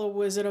called The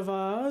Wizard of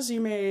Oz.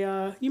 You may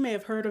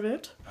have heard of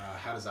it.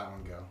 How does that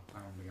one go? I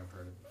don't think I've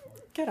heard it before.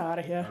 Get out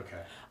of here.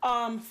 Okay.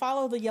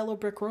 Follow the yellow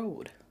brick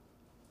road.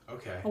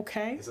 Okay.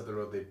 Okay. Is that the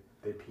road they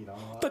peed on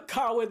a lot? The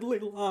Cowardly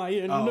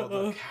Lion. Oh,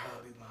 the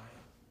Cowardly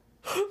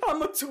Lion.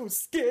 I'm too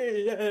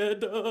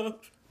scared.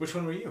 Which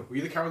one were you? Were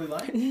you the Cowardly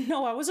Lion?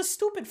 No, I was a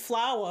stupid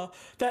flower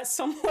that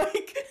some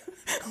like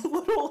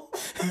little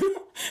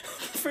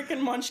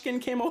freaking munchkin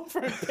came over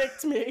and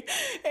picked me.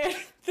 And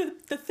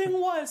the thing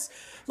was,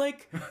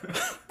 like,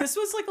 this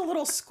was like a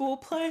little school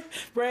play,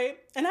 right?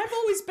 And I've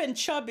always been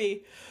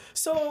chubby.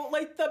 So,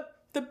 like, the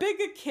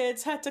bigger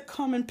kids had to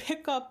come and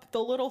pick up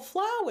the little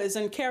flowers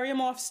and carry them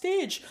off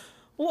stage.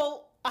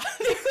 Well,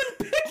 they couldn't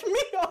pick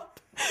me up.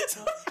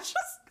 So they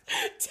just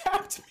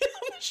tapped me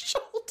on the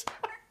shoulder.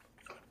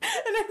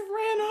 And I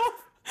ran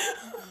off.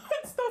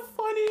 It's the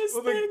funniest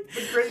thing.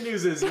 The great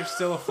news is you're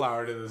still a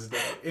flower to this day.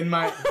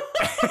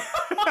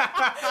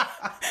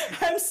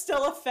 I'm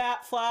still a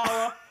fat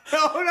flower.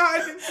 Oh, no, I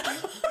didn't.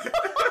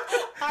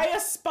 I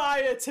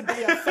aspire to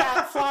be a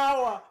fat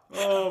flower.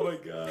 Oh my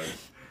god.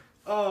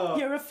 Oh.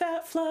 You're a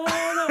fat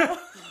flower.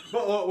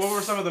 What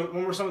were some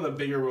of the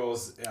bigger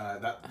roles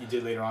that you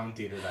did later on in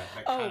theater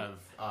that kind of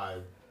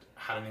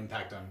had an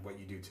impact on what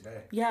you do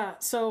today? Yeah,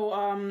 so,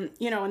 and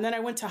then I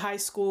went to high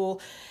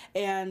school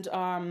and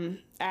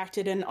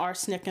acted in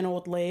Arsenic and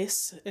Old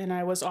Lace, and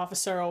I was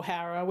Officer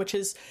O'Hara, which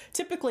is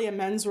typically a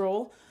men's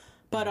role,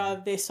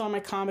 but they saw my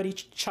comedy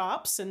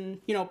chops and,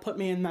 put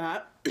me in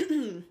that.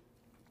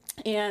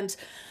 And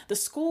the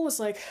school was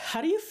like,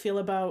 how do you feel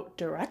about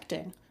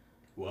directing?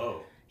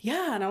 Whoa.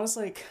 Yeah, and I was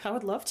like, I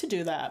would love to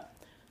do that.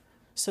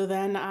 So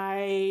then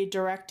I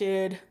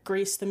directed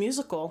Grease the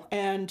Musical,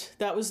 and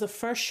that was the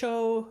first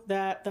show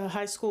that the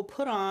high school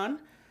put on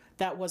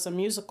that was a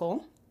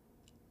musical.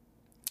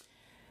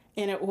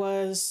 And it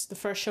was the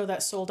first show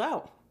that sold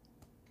out.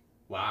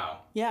 Wow.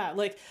 Yeah,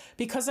 like,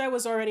 because I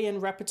was already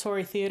in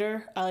repertory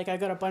theater, I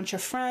got a bunch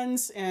of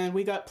friends, and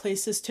we got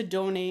places to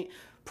donate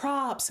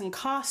props and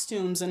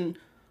costumes and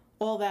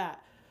all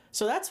that.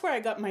 So that's where I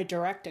got my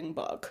directing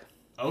bug.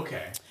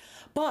 Okay.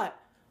 But,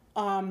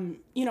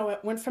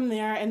 it went from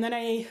there, and then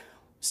I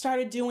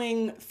started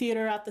doing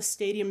theater at the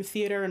Stadium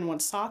Theater in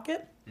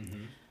Woonsocket.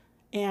 Mm-hmm.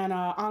 And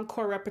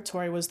Encore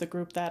Repertory was the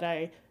group that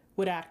I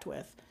would act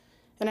with.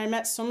 And I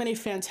met so many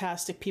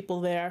fantastic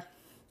people there.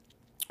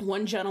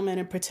 One gentleman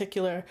in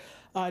particular,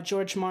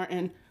 George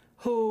Martin,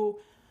 who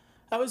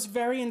I was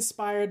very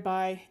inspired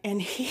by,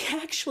 and he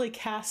actually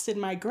casted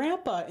my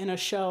grandpa in a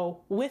show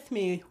with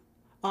me.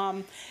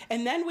 And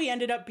then we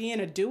ended up being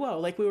a duo.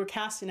 Like, we were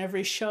cast in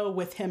every show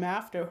with him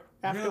afterwards.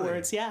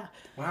 Really? Yeah.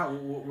 Wow.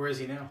 Where is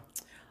he now?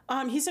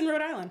 He's in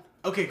Rhode Island.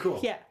 Okay, cool.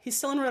 Yeah, he's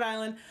still in Rhode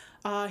Island.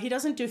 He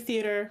doesn't do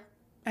theater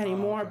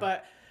anymore,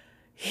 but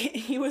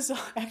he was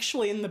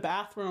actually in the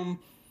bathroom,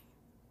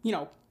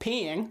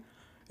 peeing.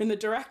 And the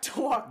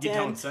director walked in. You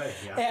don't say,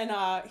 yeah.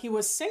 And he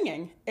was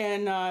singing.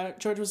 And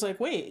George was like,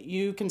 wait,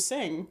 you can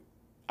sing?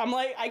 I'm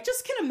like, I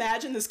just can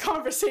imagine this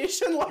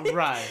conversation. Like,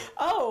 right.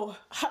 Oh,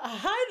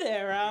 hi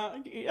there.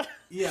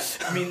 Yeah,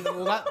 I mean,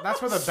 well,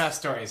 that's where the best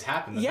stories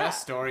happen. The Yeah.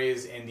 best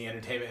stories in the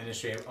entertainment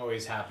industry have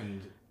always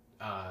happened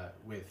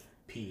with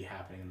pee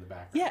happening in the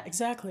background. Yeah,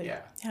 exactly.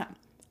 Yeah.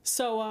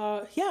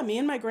 So, me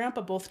and my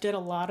grandpa both did a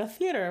lot of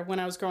theater when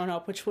I was growing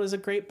up, which was a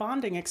great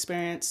bonding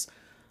experience.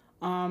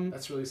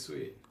 That's really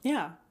sweet.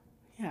 Yeah.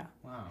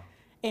 Wow.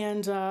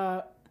 And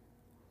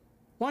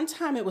one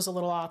time it was a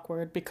little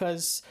awkward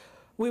because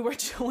we were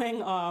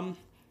doing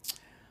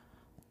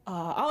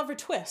Oliver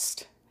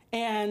Twist,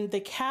 and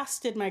they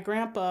casted my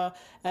grandpa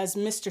as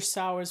Mr.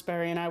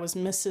 Salisbury, and I was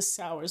Mrs.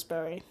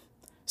 Salisbury.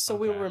 So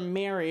we were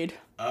married.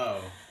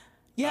 Oh.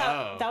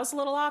 Yeah, that was a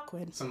little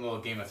awkward. Some little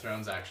Game of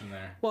Thrones action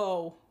there.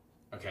 Whoa.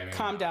 Okay, maybe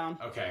Calm not. down.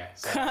 Okay.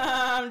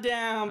 Calm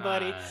down,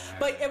 buddy.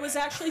 But it was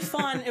actually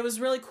fun. It was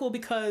really cool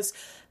because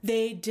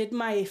they did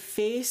my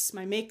face,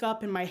 my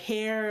makeup, and my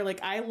hair. Like,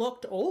 I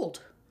looked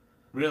old.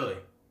 Really?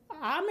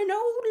 I'm an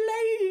old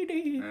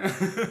lady.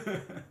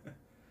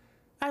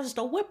 As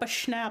the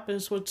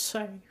whippersnappers would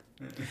say.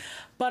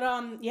 But,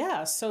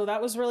 so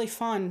that was really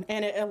fun.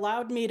 And it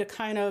allowed me to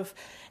kind of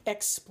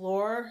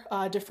explore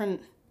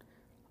different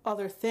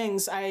other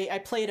things. I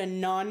played a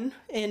nun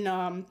in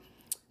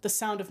The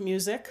Sound of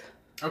Music.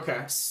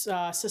 Okay.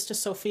 Sister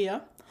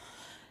Sophia.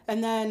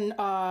 And then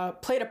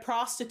played a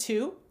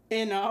prostitute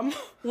in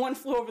One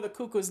Flew Over the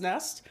Cuckoo's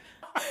Nest.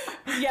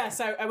 Yes,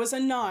 I was a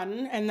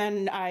nun, and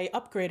then I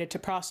upgraded to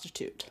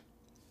prostitute.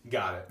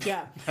 Got it.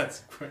 Yeah.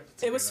 That's great.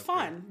 It was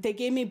fun. They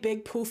gave me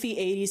big poofy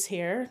 80s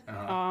hair,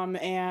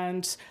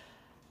 and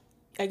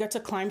I got to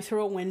climb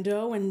through a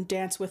window and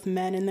dance with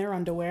men in their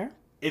underwear.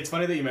 It's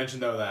funny that you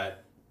mentioned, though,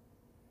 that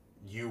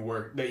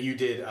you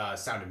did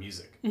Sound of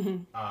Music.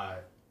 Mm-hmm.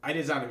 I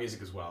did Sound of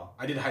Music as well.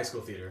 I did high school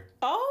theater.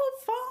 Oh,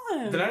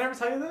 fun! Did I never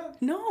tell you that?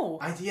 No.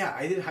 I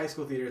did high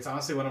school theater. It's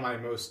honestly one of my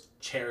most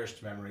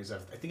cherished memories. I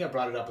think I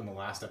brought it up in the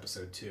last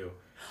episode, too.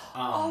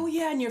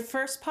 In your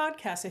first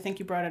podcast, I think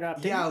you brought it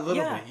up, didn't you? A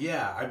little bit.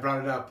 Yeah, I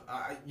brought it up.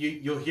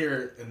 You'll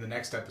hear in the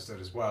next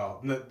episode as well.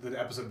 The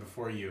episode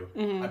before you,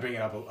 I bring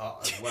it up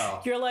as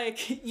well. You're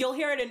like, you'll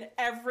hear it in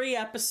every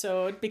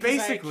episode because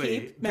I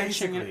keep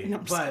mentioning it. No,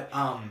 but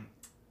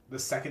the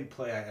second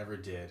play I ever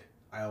did,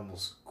 I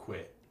almost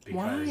quit. Because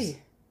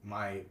why?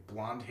 My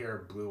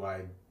blonde-haired,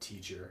 blue-eyed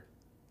teacher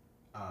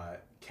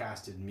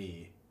casted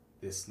me,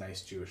 this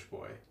nice Jewish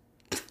boy,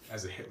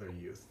 as a Hitler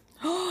Youth.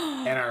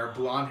 And our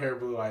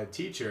blonde-haired, blue-eyed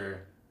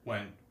teacher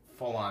went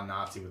full-on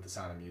Nazi with The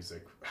Sound of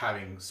Music,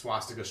 having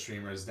swastika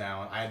streamers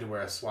down. I had to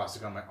wear a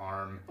swastika on my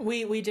arm.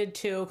 We did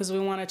too, because we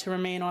wanted to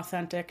remain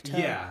authentic to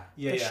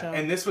the show.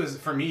 And this was,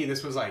 for me,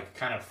 like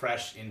kind of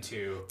fresh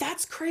into...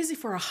 That's crazy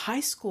for a high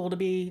school to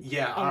be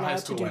our high allowed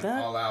school to do went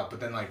that. all out,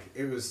 but then like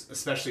it was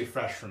especially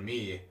fresh for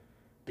me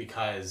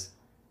because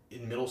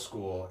in middle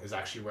school is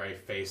actually where I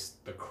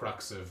faced the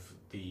crux of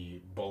the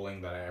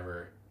bullying that I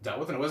ever dealt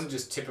with. And it wasn't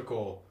just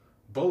typical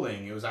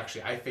bullying, it was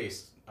actually, I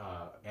faced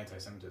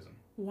anti-Semitism.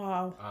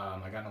 Wow.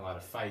 I got in a lot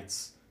of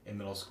fights in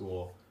middle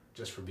school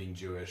just for being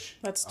Jewish.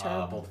 That's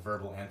terrible. Both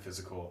verbal and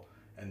physical.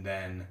 And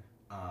then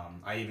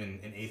I even,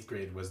 in 8th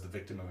grade, was the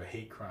victim of a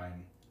hate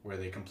crime where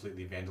they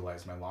completely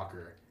vandalized my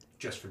locker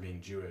just for being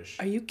Jewish.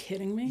 Are you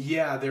kidding me?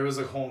 Yeah, there was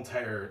a whole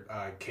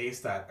entire case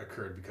that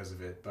occurred because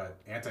of it. But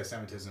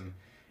anti-Semitism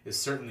is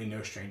certainly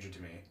no stranger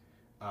to me.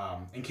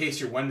 In case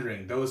you're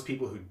wondering, those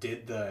people who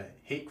did the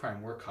hate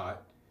crime were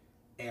caught.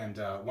 And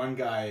one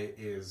guy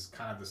is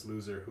kind of this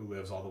loser who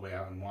lives all the way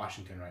out in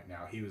Washington right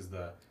now. He was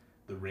the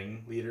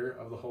ringleader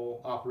of the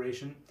whole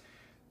operation.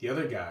 The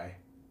other guy,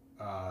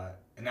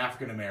 an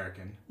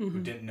African-American who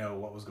didn't know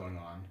what was going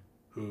on,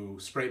 who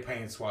spray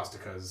painted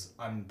swastikas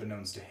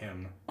unbeknownst to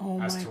him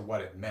to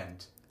what it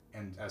meant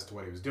and as to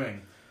what he was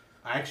doing.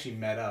 I actually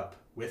met up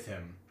with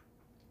him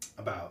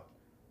about,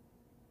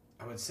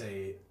 I would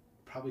say,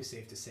 probably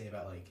safe to say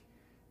about like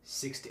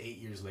 6 to 8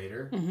 years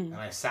later. And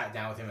I sat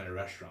down with him at a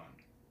restaurant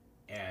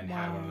and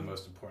had one of the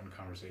most important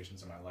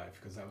conversations in my life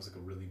because that was like a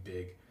really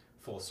big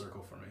full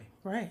circle for me.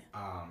 Right.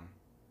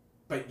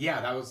 But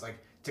yeah, that was like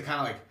to kind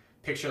of like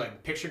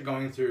picture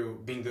going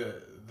through being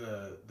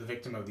the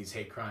victim of these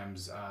hate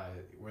crimes,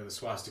 where the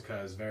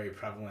swastika is very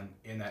prevalent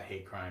in that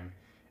hate crime,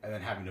 and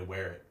then having to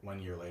wear it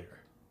 1 year later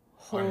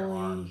on your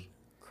arm. Holy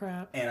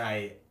crap! And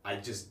I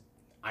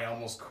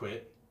almost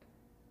quit,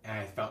 and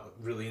I felt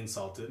really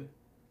insulted.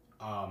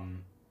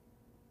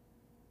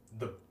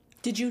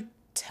 Did you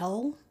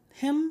tell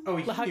him? Oh,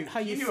 he how knew,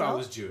 you knew felt? I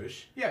was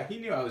Jewish. Yeah, he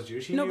knew I was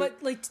Jewish. But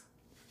like,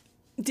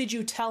 did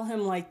you tell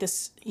him like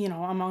this?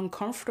 I'm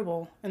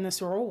uncomfortable in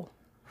this role.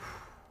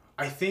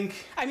 I think.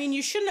 I mean,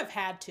 you shouldn't have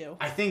had to.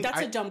 I think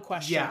that's a dumb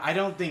question. Yeah, I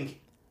don't think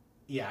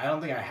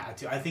I had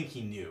to. I think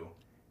he knew,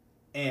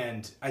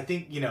 and I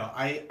think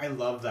I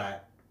love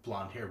that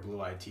blonde hair,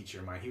 blue eyed teacher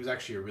of mine. He was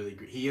actually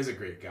he is a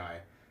great guy,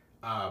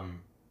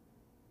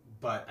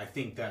 but I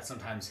think that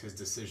sometimes his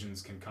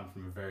decisions can come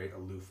from a very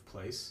aloof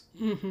place,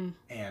 and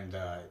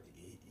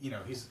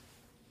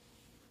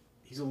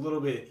he's a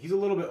little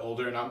bit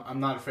older, and I'm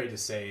not afraid to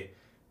say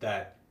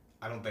that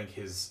I don't think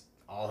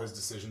all his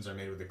decisions are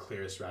made with the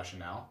clearest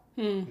rationale.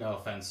 No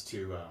offense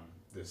to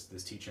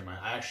this teacher of mine.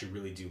 I actually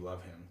really do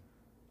love him.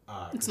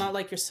 It's not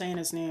like you're saying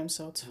his name,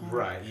 so it's fine.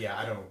 Right. Yeah.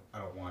 I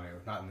don't want to.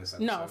 Not in this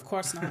episode. No, of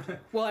course not.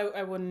 Well,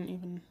 I wouldn't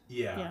even.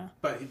 Yeah.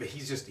 But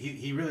he's just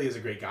he really is a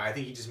great guy. I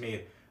think he just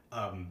made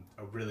a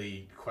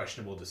really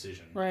questionable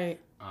decision. Right.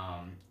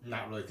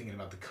 Not really thinking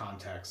about the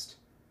context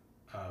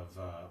of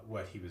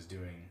what he was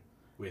doing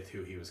with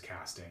who he was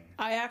casting.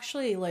 I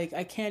actually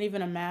I can't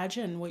even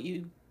imagine what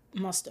you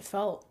must have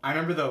felt. I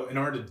remember though, in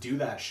order to do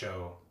that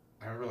show,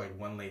 I remember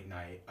one late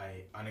night,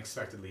 I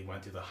unexpectedly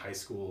went through the high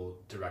school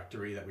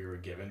directory that we were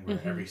given, where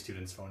every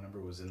student's phone number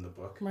was in the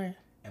book. Right.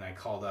 And I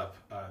called up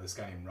this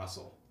guy named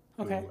Russell,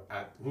 okay,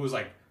 who was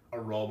like a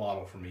role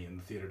model for me in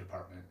the theater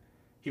department.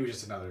 He was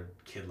just another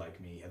kid like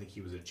me. I think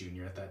he was a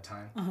junior at that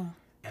time.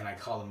 And I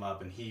called him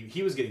up, and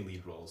he was getting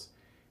lead roles.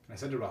 And I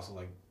said to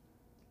Russell,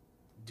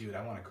 dude,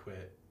 I want to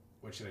quit.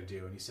 What should I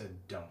do? And he said,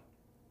 don't.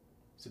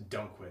 He said,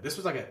 don't quit. This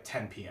was at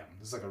 10 p.m.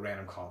 This is a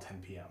random call at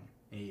 10 p.m.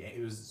 And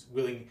he was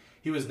willing.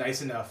 He was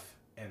nice enough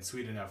and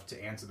sweet enough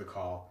to answer the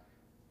call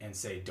and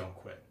say, don't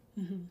quit.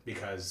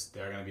 Because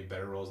there are going to be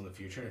better roles in the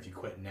future. And if you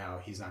quit now,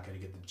 he's not going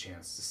to get the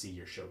chance to see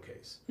your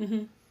showcase.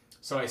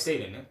 So I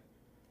stayed in it.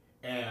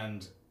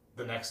 And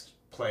the next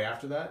play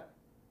after that,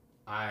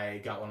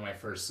 I got one of my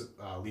first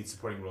lead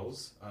supporting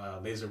roles,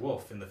 Laser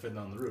Wolf in The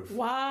Fiddler on the Roof.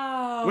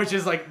 Wow. Which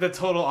is the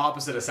total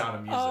opposite of Sound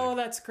of Music. Oh,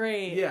 that's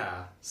great.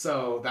 Yeah.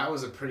 So that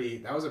was a pretty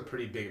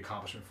big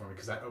accomplishment for me,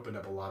 because that opened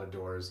up a lot of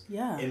doors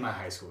in my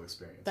high school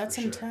experience. That's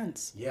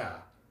intense. Yeah.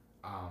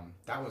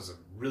 That was a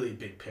really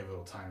big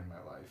pivotal time in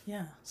my life.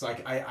 Yeah. So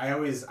I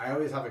always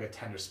have a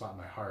tender spot in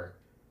my heart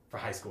for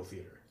high school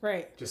theater.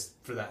 Right. Just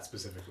for that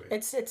specifically.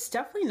 It's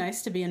definitely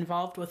nice to be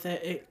involved with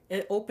it.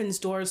 It opens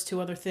doors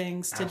to other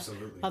things, to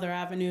other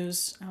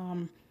avenues.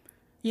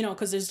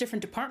 Because there's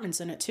different departments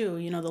in it too.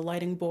 The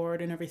lighting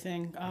board and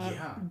everything.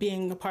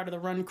 Being a part of the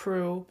run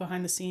crew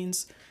behind the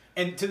scenes.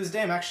 And to this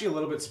day, I'm actually a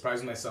little bit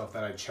surprised with myself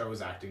that I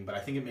chose acting, but I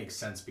think it makes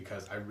sense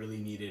because I really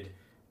needed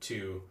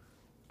to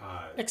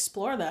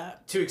explore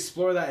that. To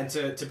explore that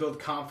and to build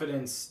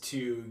confidence,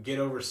 to get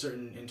over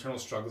certain internal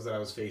struggles that I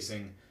was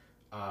facing.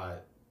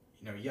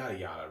 Yada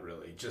yada,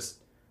 really. Just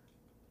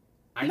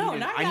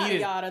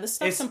yada. This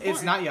stuff's important.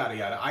 It's not yada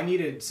yada. I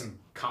needed some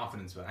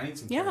confidence, but I need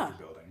some character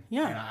building.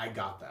 Yeah. And I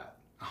got that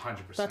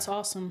 100%. That's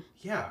awesome.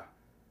 Yeah.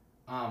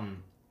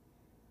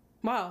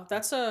 Wow,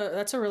 that's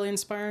a really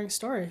inspiring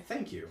story.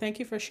 Thank you. Thank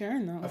you for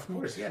sharing that with me.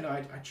 Of course, yeah, no,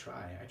 I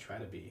try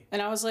to be.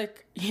 And I was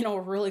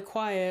really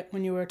quiet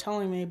when you were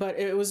telling me, but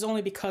it was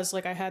only because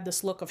I had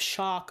this look of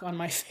shock on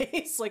my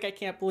face, I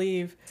can't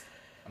believe.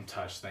 I'm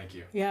touched, thank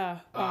you. Yeah.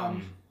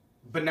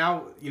 But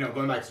now,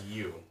 going back to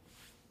you.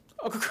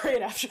 Oh,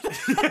 great, after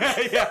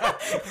that. Yeah.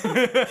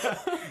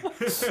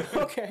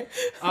 Okay.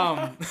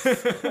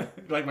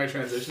 Like my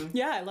transition?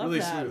 Yeah, I love really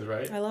that. Really smooth,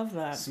 right? I love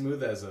that.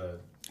 Smooth as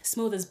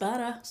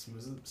butter.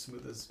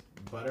 Smooth as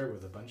butter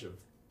with a bunch of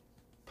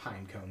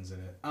pine cones in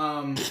it.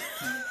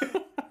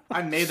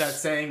 I made that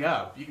saying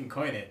up. You can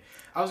coin it.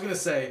 I was going to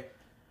say,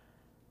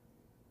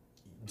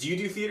 do you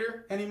do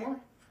theater anymore?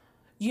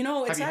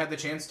 Have you had the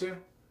chance to?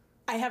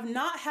 I have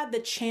not had the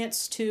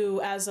chance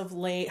to as of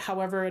late.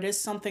 However, it is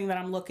something that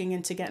I'm looking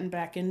into getting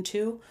back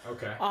into.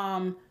 Okay.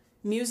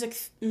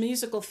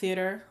 Musical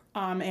theater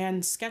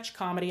and sketch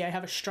comedy I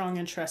have a strong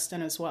interest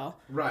in as well.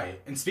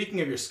 Right. And speaking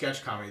of your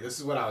sketch comedy, this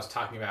is what I was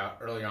talking about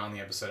earlier on in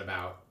the episode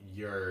about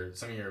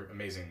some of your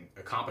amazing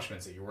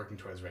accomplishments that you're working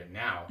towards right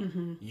now.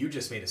 You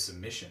just made a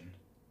submission.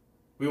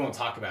 We won't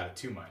talk about it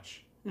too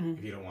much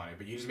if you don't want to,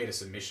 but you just made a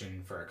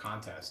submission for a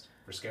contest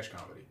for sketch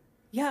comedy.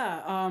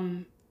 Yeah.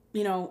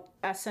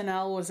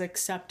 SNL was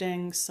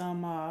accepting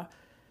some,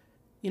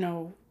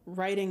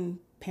 writing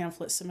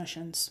pamphlet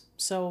submissions.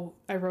 So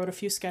I wrote a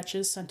few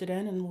sketches, sent it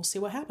in, and we'll see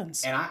what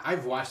happens. And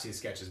I've watched these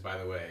sketches, by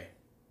the way,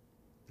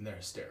 and they're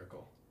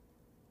hysterical.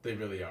 They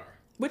really are.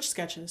 Which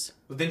sketches?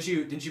 Well, didn't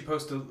you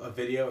post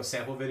a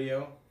sample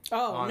video?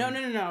 Oh,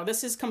 no.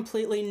 This is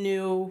completely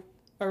new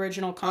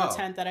original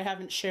content that I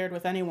haven't shared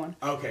with anyone.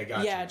 Okay,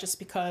 gotcha. Yeah, just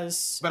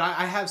because. But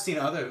I have seen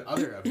other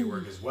of your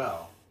work as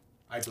well,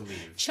 I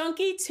believe.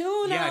 Chunky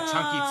Tuna. Yeah,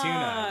 Chunky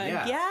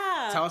Tuna.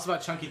 Yeah. Tell us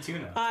about Chunky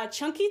Tuna.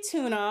 Chunky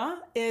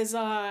Tuna is,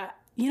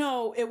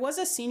 it was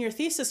a senior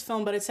thesis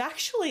film, but it's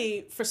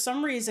actually, for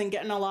some reason,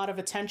 getting a lot of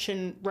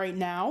attention right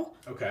now.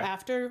 Okay.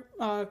 After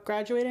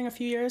graduating a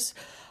few years.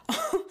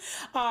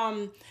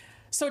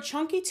 So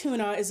Chunky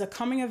Tuna is a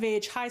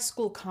coming-of-age high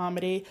school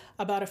comedy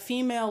about a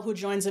female who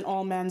joins an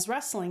all-men's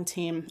wrestling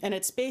team. And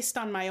it's based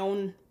on my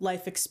own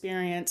life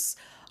experience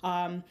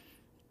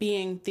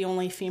being the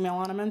only female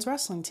on a men's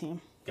wrestling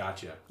team.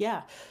 Gotcha.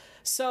 Yeah.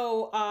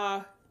 So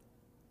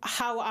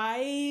how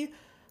I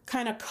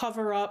kind of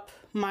cover up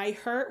my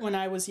hurt when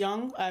I was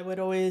young, I would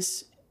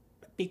always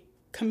be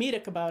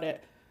comedic about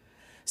it.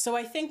 So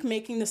I think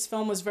making this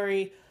film was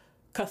very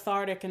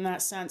cathartic in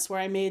that sense, where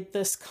I made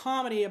this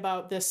comedy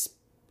about this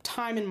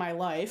time in my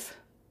life.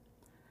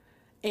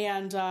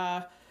 And,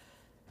 right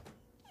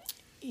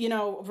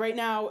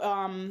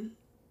now,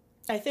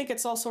 I think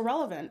it's also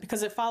relevant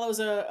because it follows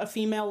a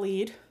female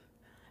lead.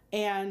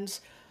 And,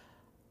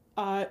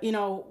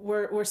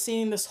 we're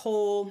seeing this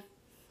whole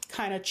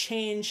kind of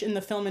change in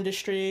the film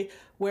industry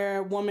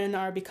where women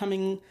are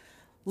becoming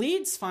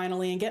leads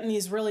finally and getting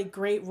these really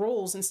great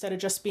roles instead of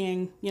just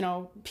being,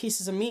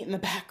 pieces of meat in the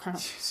background.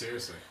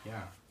 Seriously,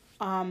 yeah.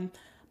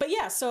 But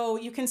yeah, so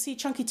you can see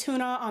Chunky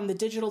Tuna on the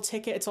digital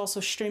ticket. It's also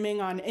streaming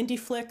on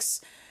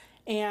IndieFlix.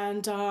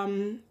 And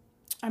I'm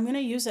going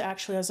to use it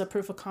actually as a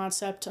proof of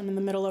concept. I'm in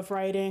the middle of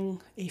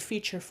writing a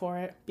feature for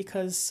it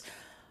because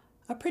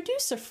a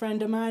producer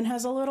friend of mine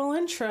has a little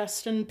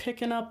interest in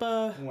picking up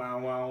a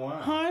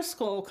high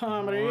school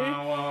comedy.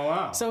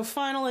 Wow. So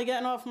finally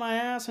getting off my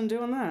ass and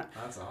doing that.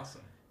 That's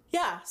awesome.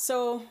 Yeah,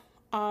 so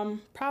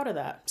proud of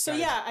that. So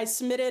yeah, I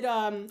submitted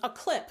a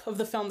clip of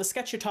the film, the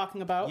sketch you're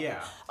talking about.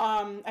 Yeah.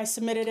 I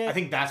submitted it. I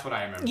think that's what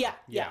I remember.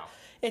 Yeah.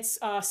 It's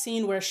a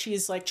scene where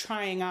she's like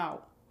trying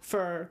out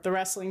for the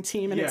wrestling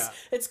team and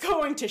it's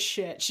going to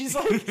shit. She's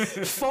like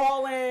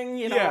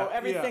falling,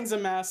 everything's a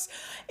mess.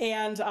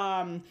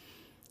 And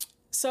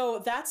so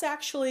that's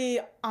actually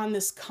on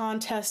this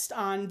contest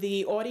on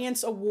the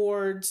Audience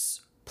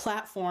Awards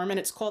platform, and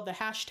it's called the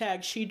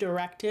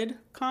 #SheDirected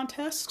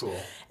contest. Cool.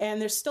 And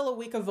there's still a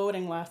week of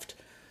voting left.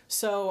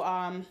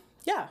 So,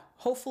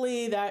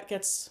 hopefully that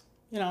gets,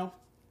 it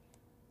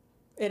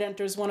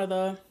enters one of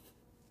the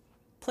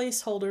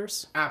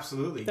placeholders.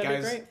 Absolutely. That'd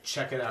be Guys, great.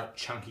 check it out.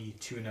 Chunky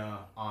Tuna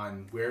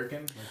on where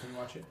again? Where can you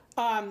watch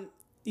it?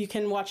 You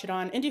can watch it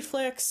on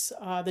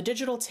IndieFlix, the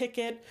digital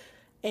ticket,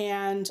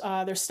 and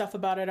there's stuff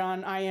about it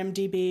on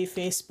IMDb,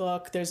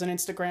 Facebook. There's an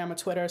Instagram, a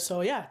Twitter.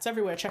 So yeah, it's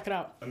everywhere. Check it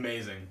out.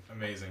 Amazing.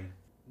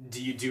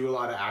 Do you do a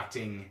lot of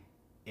acting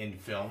in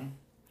film?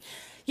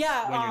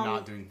 Yeah. When you're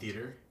not doing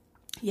theater?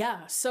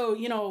 Yeah. So,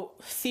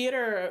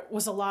 theater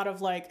was a lot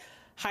of like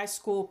high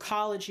school,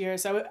 college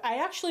years. I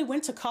actually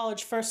went to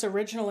college first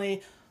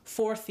originally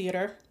for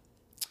theater.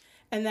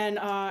 And then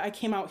I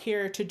came out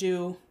here to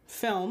do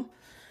film.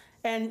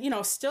 And,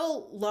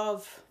 still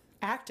love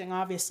acting,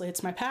 obviously.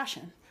 It's my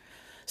passion.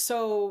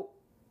 So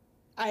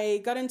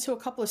I got into a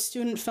couple of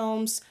student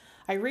films.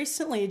 I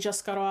recently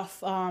just got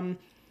off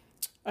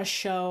a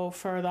show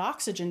for the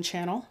Oxygen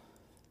Channel.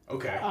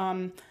 Okay.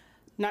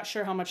 Not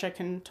sure how much I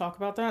can talk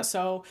about that.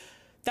 So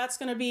that's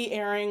going to be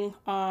airing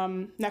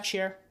next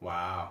year.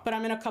 Wow. But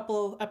I'm in a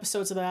couple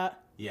episodes of that.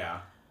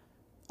 Yeah.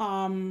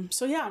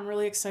 So yeah, I'm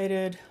really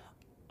excited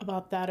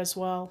about that as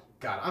well.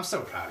 God, I'm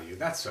so proud of you.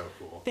 That's so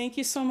cool. Thank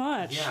you so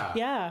much. Yeah.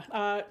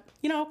 Yeah.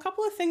 A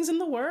couple of things in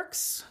the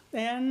works,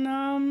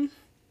 and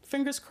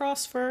fingers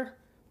crossed for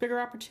bigger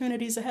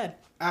opportunities ahead.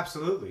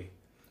 Absolutely.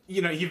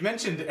 You've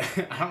mentioned,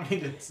 I don't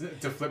mean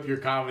to flip your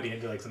comedy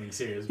into like something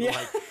serious, but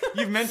like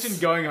you've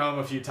mentioned going home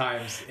a few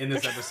times in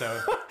this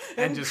episode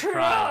and just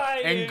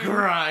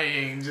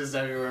crying just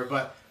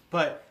everywhere.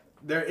 But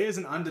there is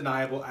an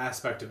undeniable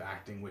aspect of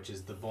acting, which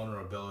is the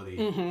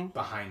vulnerability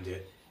behind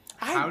it.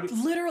 I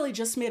literally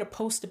just made a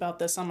post about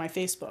this on my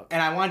Facebook.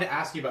 And I wanted to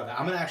ask you about that.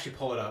 I'm going to actually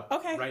pull it up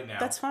right now.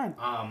 That's fine.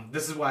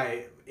 This is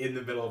why in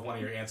the middle of one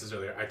of your answers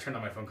earlier, I turned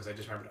on my phone because I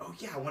just remembered, oh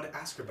yeah, I want to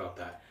ask her about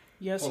that.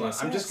 Yes, Hold on.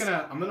 yes.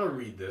 I'm gonna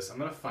read this. I'm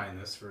gonna find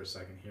this for a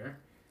second here.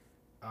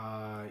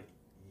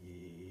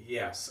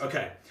 Yes.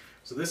 Okay.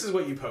 So this is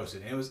what you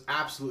posted, and it was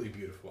absolutely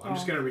beautiful. I'm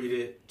just gonna read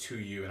it to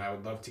you, and I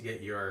would love to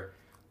get your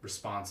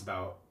response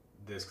about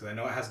this because I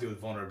know it has to do with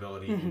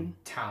vulnerability and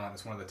talent.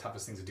 It's one of the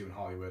toughest things to do in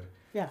Hollywood.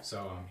 Yeah.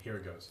 So here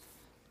it goes.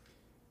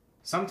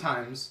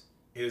 Sometimes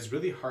it is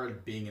really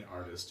hard being an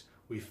artist.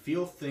 We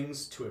feel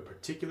things to a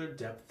particular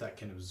depth that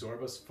can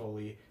absorb us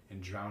fully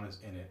and drown us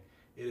in it.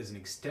 It is an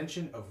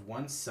extension of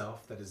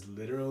oneself that is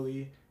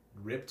literally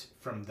ripped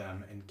from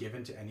them and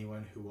given to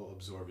anyone who will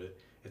absorb it.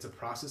 It's a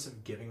process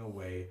of giving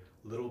away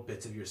little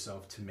bits of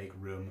yourself to make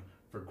room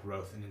for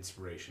growth and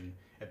inspiration.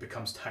 It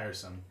becomes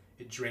tiresome.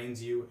 It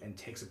drains you and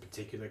takes a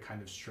particular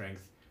kind of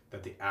strength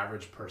that the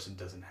average person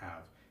doesn't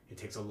have. It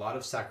takes a lot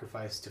of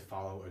sacrifice to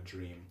follow a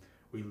dream.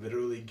 We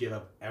literally give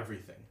up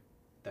everything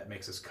that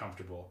makes us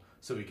comfortable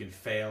so we can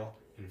fail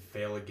and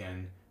fail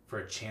again for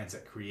a chance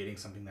at creating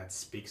something that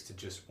speaks to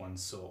just one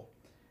soul.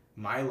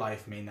 My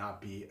life may not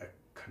be a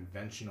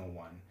conventional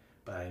one,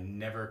 but I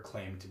never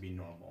claim to be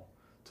normal.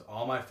 To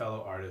all my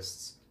fellow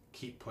artists,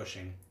 keep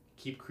pushing,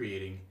 keep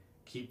creating,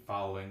 keep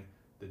following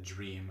the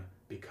dream,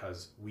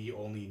 because we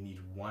only need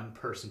one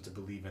person to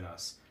believe in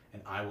us,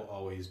 and I will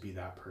always be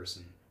that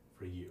person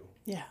for you.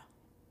 Yeah.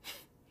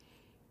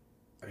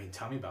 I mean,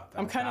 tell me about that.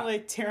 I'm kind of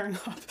like tearing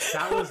up.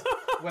 That was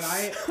when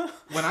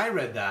I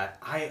read that,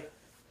 I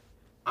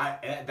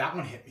that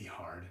one hit me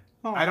hard.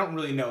 Oh. I don't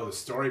really know the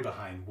story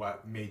behind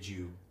what made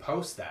you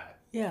post that.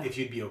 Yeah. If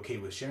you'd be okay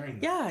with sharing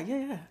that.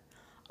 Yeah.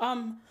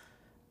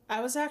 I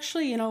was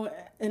actually, in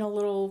a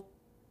little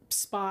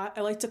spot.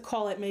 I like to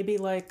call it maybe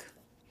like,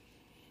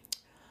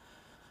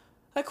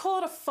 I call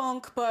it a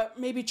funk, but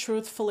maybe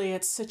truthfully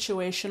it's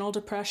situational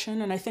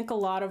depression. And I think a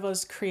lot of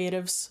us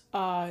creatives,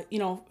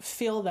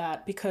 feel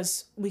that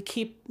because we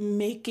keep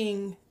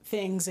making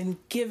things and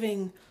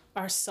giving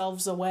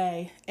ourselves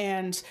away.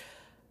 And,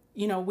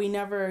 we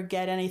never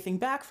get anything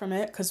back from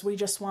it because we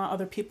just want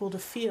other people to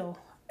feel.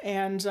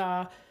 And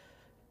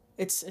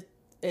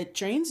it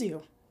drains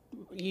you.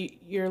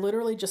 You're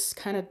literally just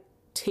kind of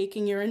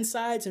taking your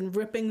insides and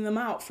ripping them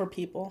out for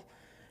people.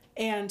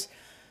 And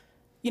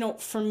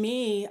for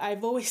me,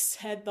 I've always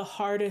said the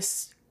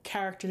hardest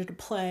character to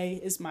play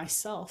is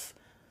myself.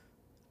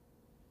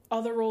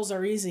 Other roles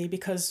are easy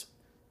because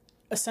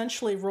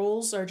essentially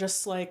roles are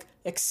just like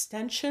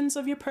extensions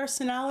of your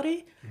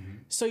personality. Mm-hmm.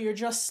 So you're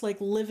just like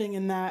living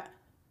in that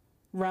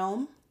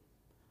realm.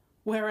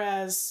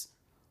 Whereas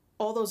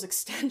all those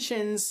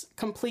extensions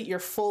complete your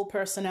full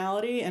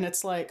personality, and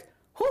it's like,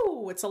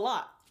 whoo, it's a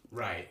lot.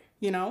 Right.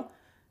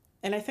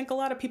 And I think a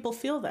lot of people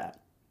feel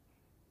that.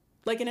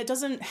 Like, and it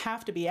doesn't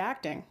have to be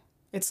acting.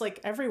 It's like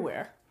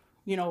everywhere.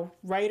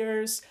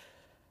 Writers,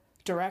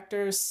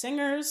 directors,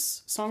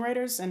 singers,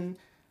 songwriters, and,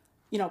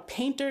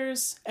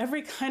 painters,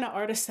 every kind of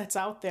artist that's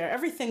out there.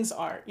 Everything's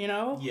art,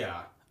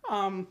 Yeah.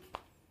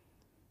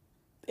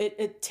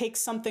 It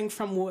takes something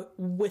from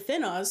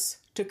within us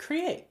to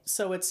create.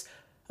 So it's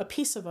a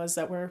piece of us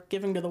that we're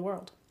giving to the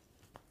world.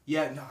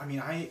 Yeah, no, I mean,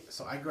 I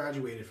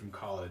graduated from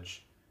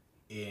college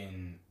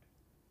in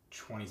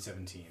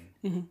 2017.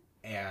 Mm-hmm.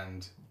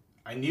 And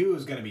I knew it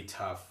was going to be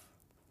tough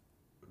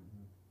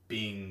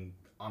being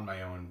on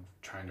my own,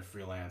 trying to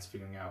freelance,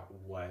 figuring out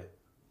what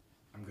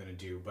I'm going to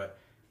do. But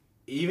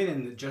even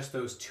in just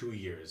those 2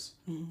 years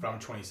from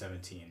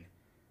 2017,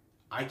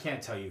 I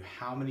can't tell you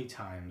how many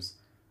times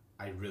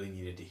I really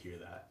needed to hear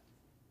that.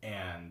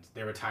 And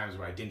there were times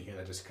where I didn't hear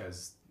that just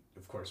because,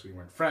 of course, we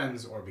weren't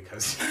friends, or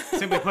because,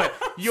 simply put,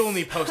 you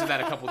only posted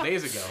that a couple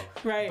days ago.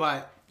 Right.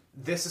 But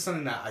this is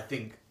something that I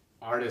think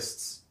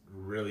artists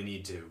really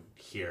need to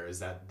hear, is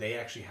that they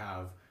actually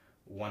have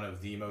one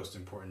of the most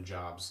important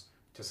jobs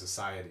to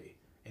society.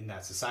 In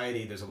that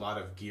society, there's a lot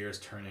of gears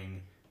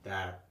turning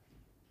that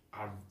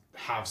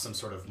have some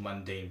sort of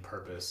mundane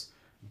purpose,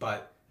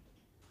 but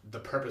the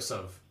purpose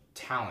of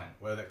talent,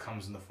 whether that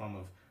comes in the form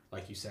of,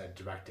 like you said,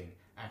 directing,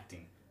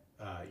 acting,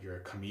 you're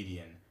a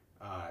comedian,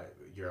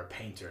 you're a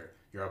painter,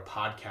 you're a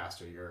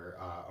podcaster, you're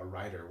a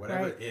writer,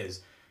 whatever it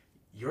is,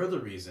 you're the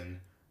reason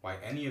why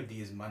any of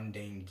these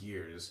mundane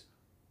gears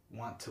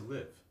want to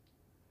live.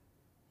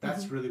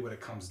 That's really what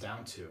it comes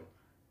down to.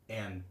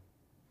 And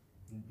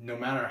no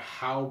matter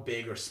how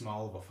big or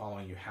small of a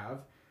following you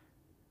have,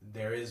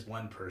 there is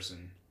one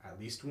person, at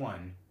least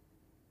one,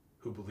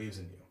 who believes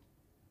in you.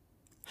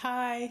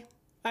 Hi,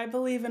 I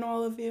believe in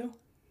all of you.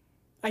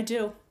 I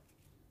do.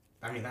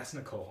 I mean, that's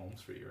Nicole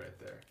Holmes for you right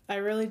there. I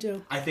really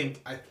do. I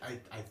think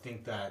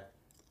that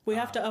we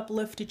have to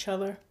uplift each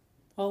other,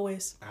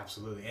 always.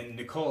 Absolutely. And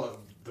Nicole,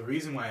 the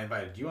reason why I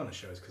invited you on the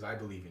show is because I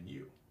believe in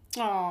you.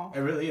 Oh. It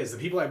really is. The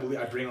people I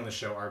bring on the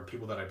show are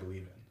people that I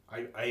believe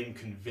in. I am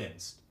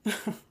convinced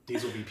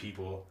these will be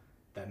people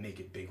that make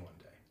it big one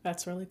day.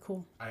 That's really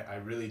cool. I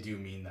really do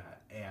mean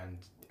that. And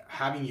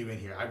having you in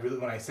here,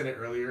 when I said it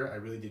earlier, I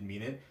really did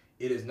mean it.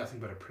 It is nothing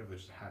but a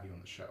privilege to have you on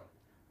the show.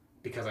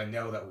 Because I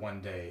know that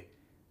one day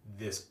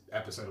this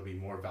episode will be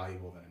more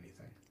valuable than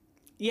anything.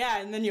 Yeah,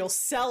 and then you'll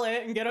sell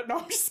it and get it. No,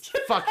 I'm just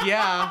kidding. Fuck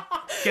yeah.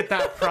 Get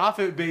that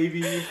profit,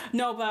 baby.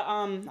 No, but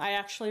I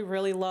actually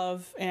really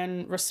love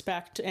and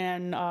respect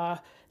and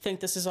think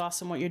this is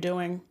awesome what you're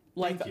doing.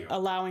 Like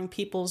allowing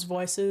people's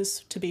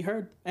voices to be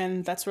heard.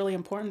 And that's really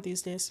important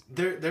these days.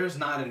 There's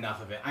not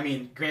enough of it. I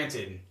mean,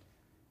 granted,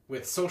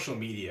 with social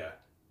media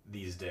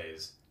these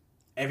days,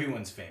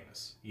 everyone's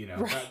famous.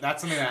 Right.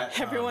 That's something that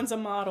everyone's a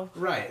model.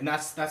 Right, and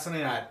that's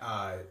something that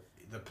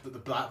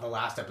the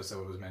last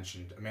episode was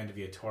mentioned. Amanda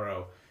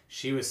Villatoro,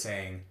 she was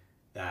saying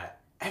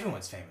that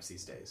everyone's famous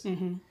these days.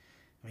 Mm-hmm.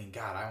 I mean,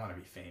 God, I want to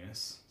be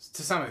famous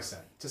to some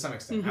extent.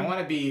 Mm-hmm. I want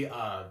to be,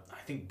 I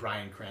think,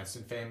 Bryan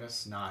Cranston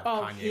famous, not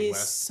Kanye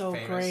West so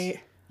famous. Great.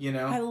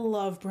 I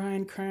love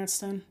Bryan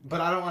Cranston.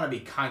 But I don't want to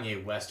be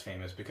Kanye West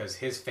famous because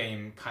his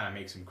fame kind of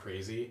makes him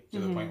crazy to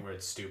the point where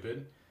it's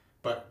stupid.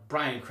 But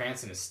Bryan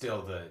Cranston is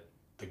still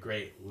the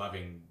great,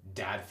 loving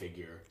dad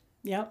figure.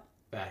 Yep.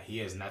 That he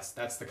is, and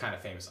that's the kind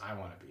of famous I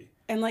want to be.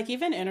 And like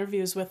even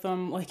interviews with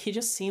him, like he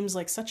just seems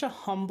like such a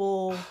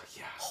humble,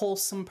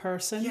 wholesome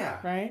person. Yeah.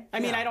 Right?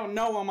 I mean, I don't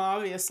know him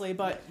obviously,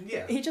 but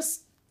Yeah. he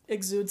just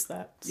exudes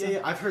that. So.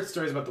 Yeah, I've heard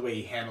stories about the way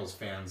he handles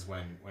fans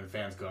when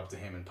fans go up to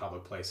him in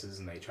public places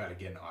and they try to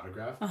get an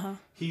autograph.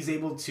 He's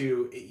able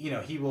to,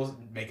 he will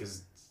make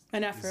his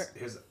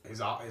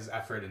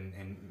effort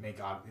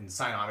and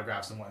sign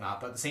autographs and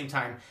whatnot. But at the same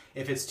time,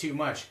 if it's too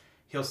much,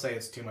 he'll say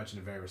it's too much in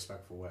a very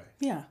respectful way.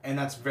 Yeah, and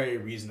that's very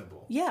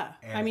reasonable. Yeah,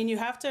 and I mean, you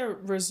have to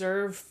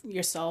reserve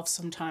yourself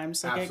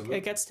sometimes. Like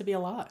it gets to be a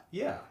lot.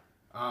 Yeah.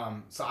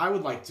 So I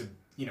would like to,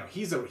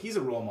 he's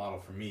a role model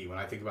for me when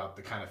I think about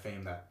the kind of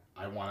fame that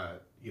I want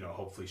to,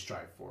 hopefully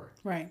strive for.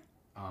 Right.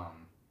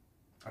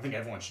 I think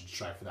everyone should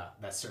strive for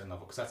that certain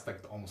level because that's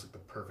like almost like the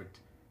perfect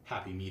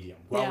happy medium.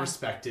 Well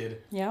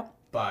respected. Yep.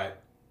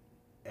 But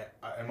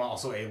I'm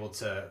also able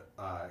to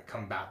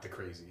combat the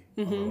crazy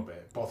a little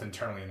bit, both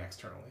internally and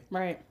externally.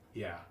 Right.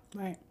 Yeah.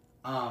 Right.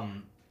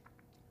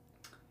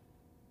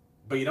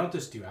 But you don't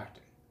just do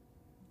acting.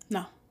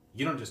 No.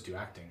 You don't just do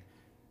acting.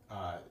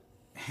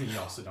 And you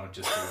also don't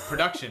just do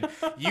production.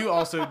 You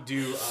also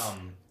do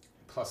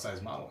plus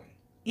size modeling.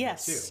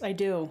 Yes, too. I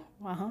do.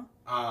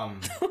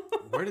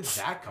 Where did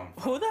that come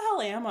from? Who the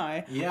hell am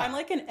I? Yeah. I'm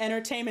like an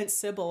entertainment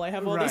Sybil. I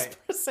have all these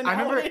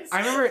personalities. I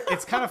remember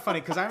it's kind of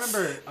funny because I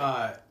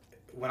remember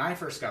when I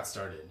first got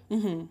started,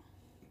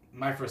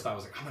 my first thought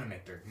was like, I'm going to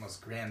make the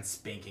most grand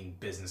spanking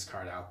business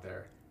card out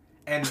there.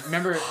 And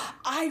remember...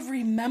 I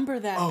remember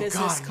that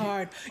business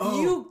card.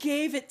 You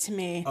gave it to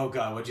me. Oh,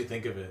 God. What'd you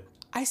think of it?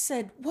 I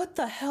said, what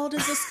the hell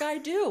does this guy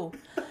do?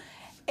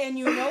 And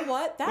you know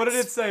what? What did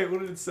it say?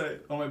 What did it say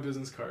on my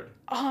business card?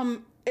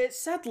 It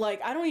said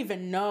like, I don't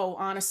even know,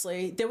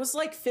 honestly. There was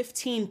like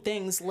 15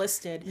 things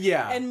listed.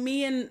 Yeah. And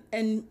me and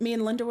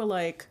Linda were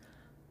like,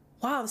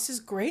 wow, this is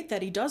great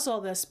that he does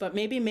all this, but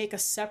maybe make a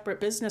separate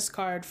business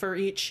card for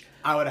each.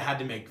 I would have had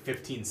to make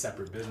 15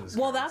 separate business cards.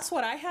 Well, that's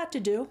what I had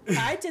to do.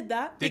 I did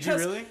that. Did you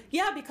really?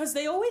 Yeah, because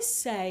they always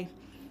say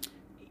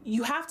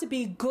you have to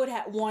be good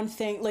at one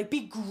thing, like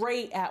be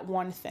great at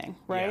one thing,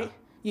 right? Yeah.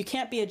 You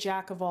can't be a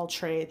jack of all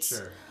trades.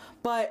 Sure.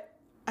 But,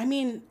 I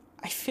mean,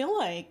 I feel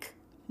like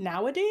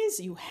nowadays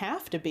you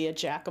have to be a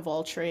jack of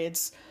all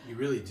trades. You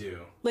really do.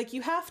 Like,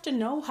 you have to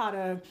know how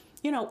to,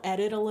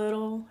 edit a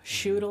little,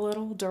 shoot a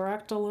little,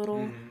 direct a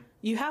little.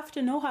 You have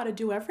to know how to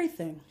do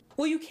everything.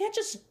 Well, you can't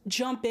just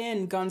jump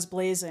in guns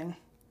blazing.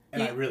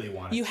 And I really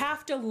want to. You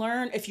have to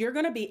learn, if you're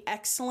going to be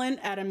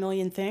excellent at a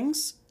million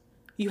things,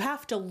 you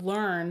have to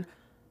learn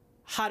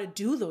how to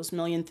do those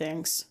million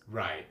things.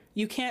 Right.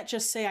 You can't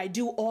just say, I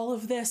do all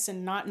of this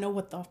and not know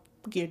what the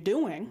fuck you're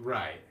doing.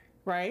 Right.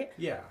 Right?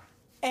 Yeah.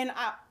 And,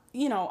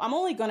 I'm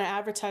only going to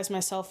advertise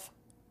myself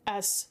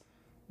as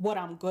what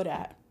I'm good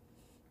at.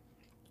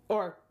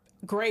 Or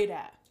great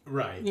at.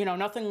 Right.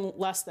 Nothing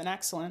less than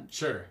excellent.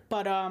 Sure.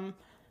 But,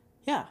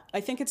 yeah,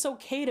 I think it's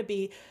okay to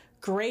be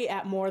great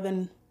at more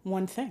than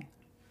one thing.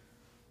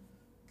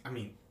 I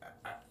mean,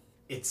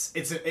 it's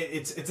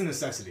a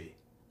necessity.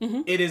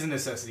 It is a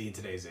necessity in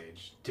today's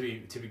age to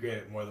be great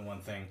at more than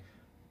one thing.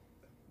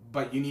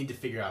 But you need to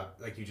figure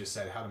out, like you just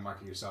said, how to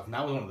market yourself. And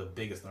that was one of the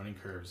biggest learning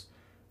curves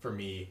for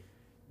me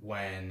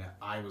when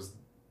I was,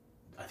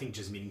 I think,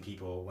 just meeting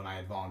people when I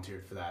had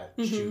volunteered for that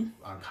shoot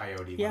on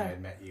Coyote when I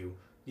had met you.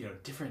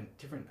 Different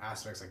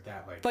aspects like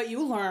that. Like, but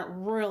you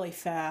learn really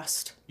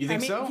fast. You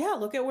think so? Yeah,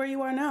 look at where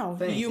you are now.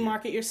 Thank you.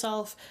 Market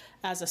yourself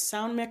as a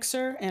sound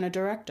mixer and a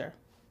director.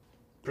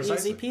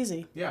 Precisely. Easy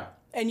peasy. Yeah.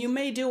 And you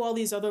may do all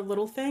these other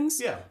little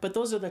things. Yeah. But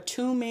those are the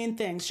two main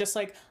things. Just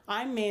like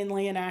I'm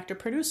mainly an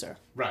actor-producer.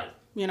 Right.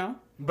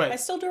 But I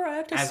still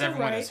direct. As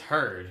everyone has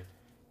heard,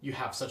 you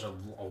have such a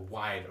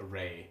wide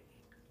array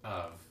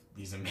of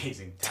these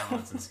amazing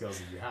talents and skills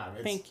that you have.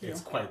 Thank you. It's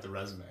quite the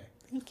resume.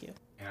 Thank you.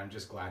 And I'm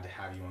just glad to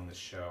have you on this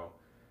show.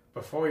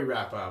 Before we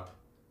wrap up,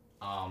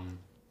 I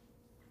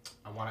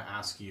want to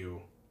ask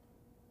you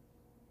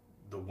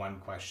the one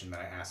question that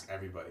I ask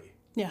everybody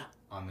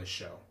on this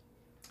show.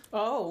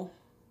 Oh.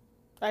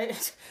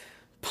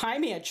 Buy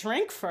me a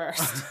drink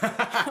first.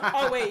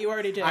 Oh, wait, you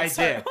already did. I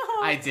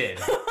did.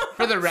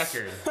 For the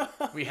record,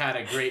 we had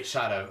a great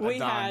shot of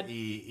Don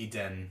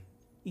Eden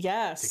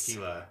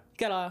tequila.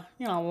 Gotta,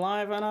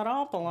 liven it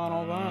up a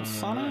little bit,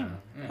 Sonny.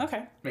 Yeah.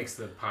 Okay. Makes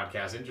the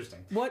podcast interesting.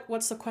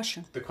 What's the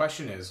question? The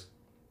question is,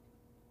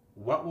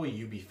 what will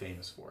you be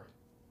famous for?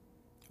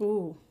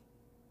 Ooh.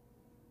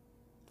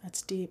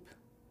 That's deep.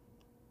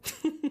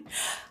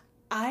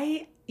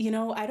 I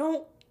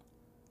don't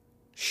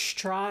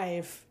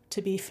strive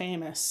to be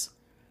famous.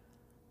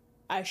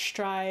 I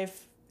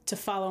strive to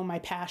follow my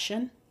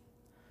passion.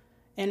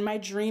 And my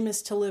dream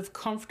is to live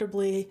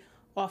comfortably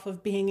off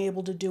of being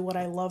able to do what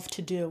I love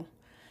to do.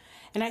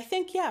 And I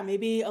think,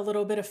 maybe a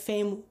little bit of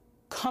fame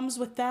comes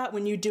with that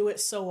when you do it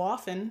so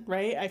often,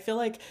 right? I feel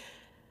like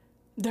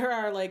there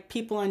are like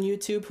people on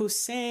YouTube who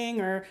sing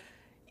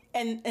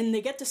and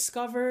they get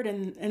discovered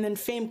and then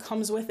fame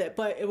comes with it.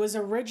 But it was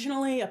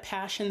originally a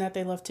passion that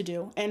they love to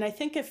do. And I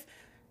think if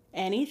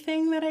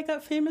anything that I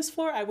got famous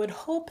for, I would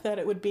hope that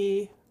it would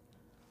be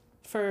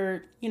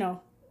for,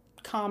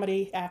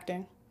 comedy,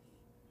 acting.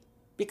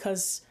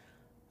 because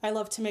I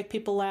love to make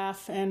people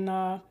laugh, and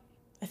I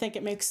think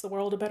it makes the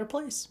world a better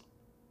place.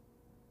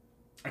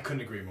 I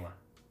couldn't agree more.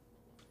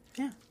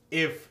 Yeah.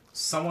 If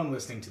someone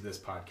listening to this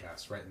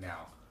podcast right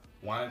now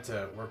wanted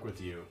to work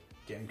with you,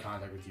 get in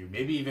contact with you,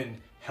 maybe even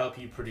help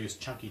you produce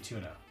Chunky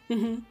Tuna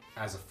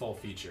as a full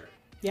feature,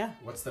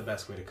 what's the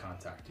best way to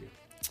contact you?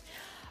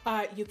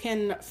 You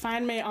can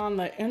find me on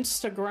the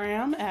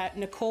Instagram at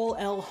Nicole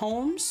L.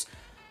 Holmes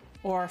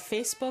or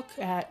Facebook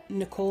at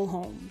Nicole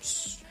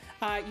Holmes.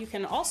 You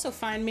can also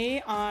find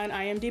me on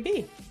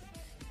IMDb,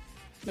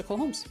 Nicole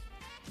Holmes.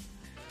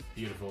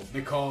 Beautiful.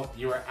 Nicole,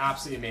 you are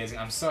absolutely amazing.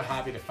 I'm so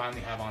happy to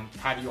finally have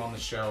you on the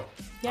show.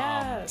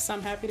 Yes,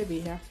 I'm happy to be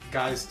here.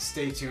 Guys,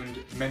 stay tuned.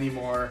 Many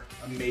more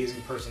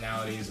amazing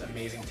personalities,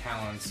 amazing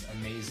talents,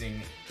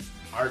 amazing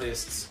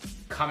artists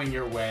coming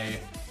your way.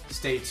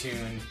 Stay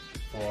tuned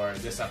for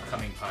this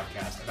upcoming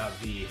podcast about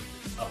the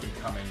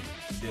up-and-coming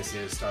This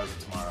Is Stars of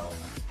Tomorrow.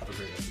 Have a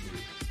great rest of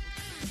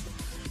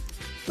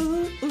the week.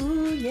 Ooh,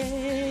 ooh,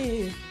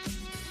 yay.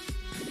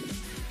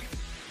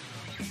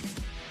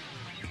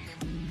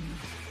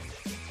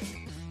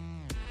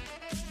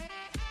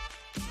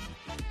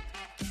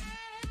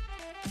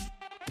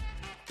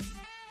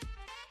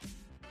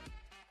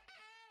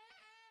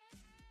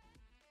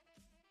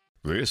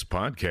 This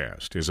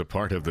podcast is a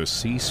part of the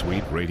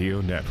C-Suite Radio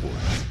Network.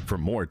 For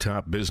more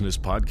top business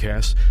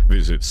podcasts,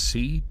 visit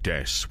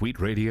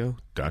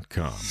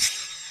c-suiteradio.com.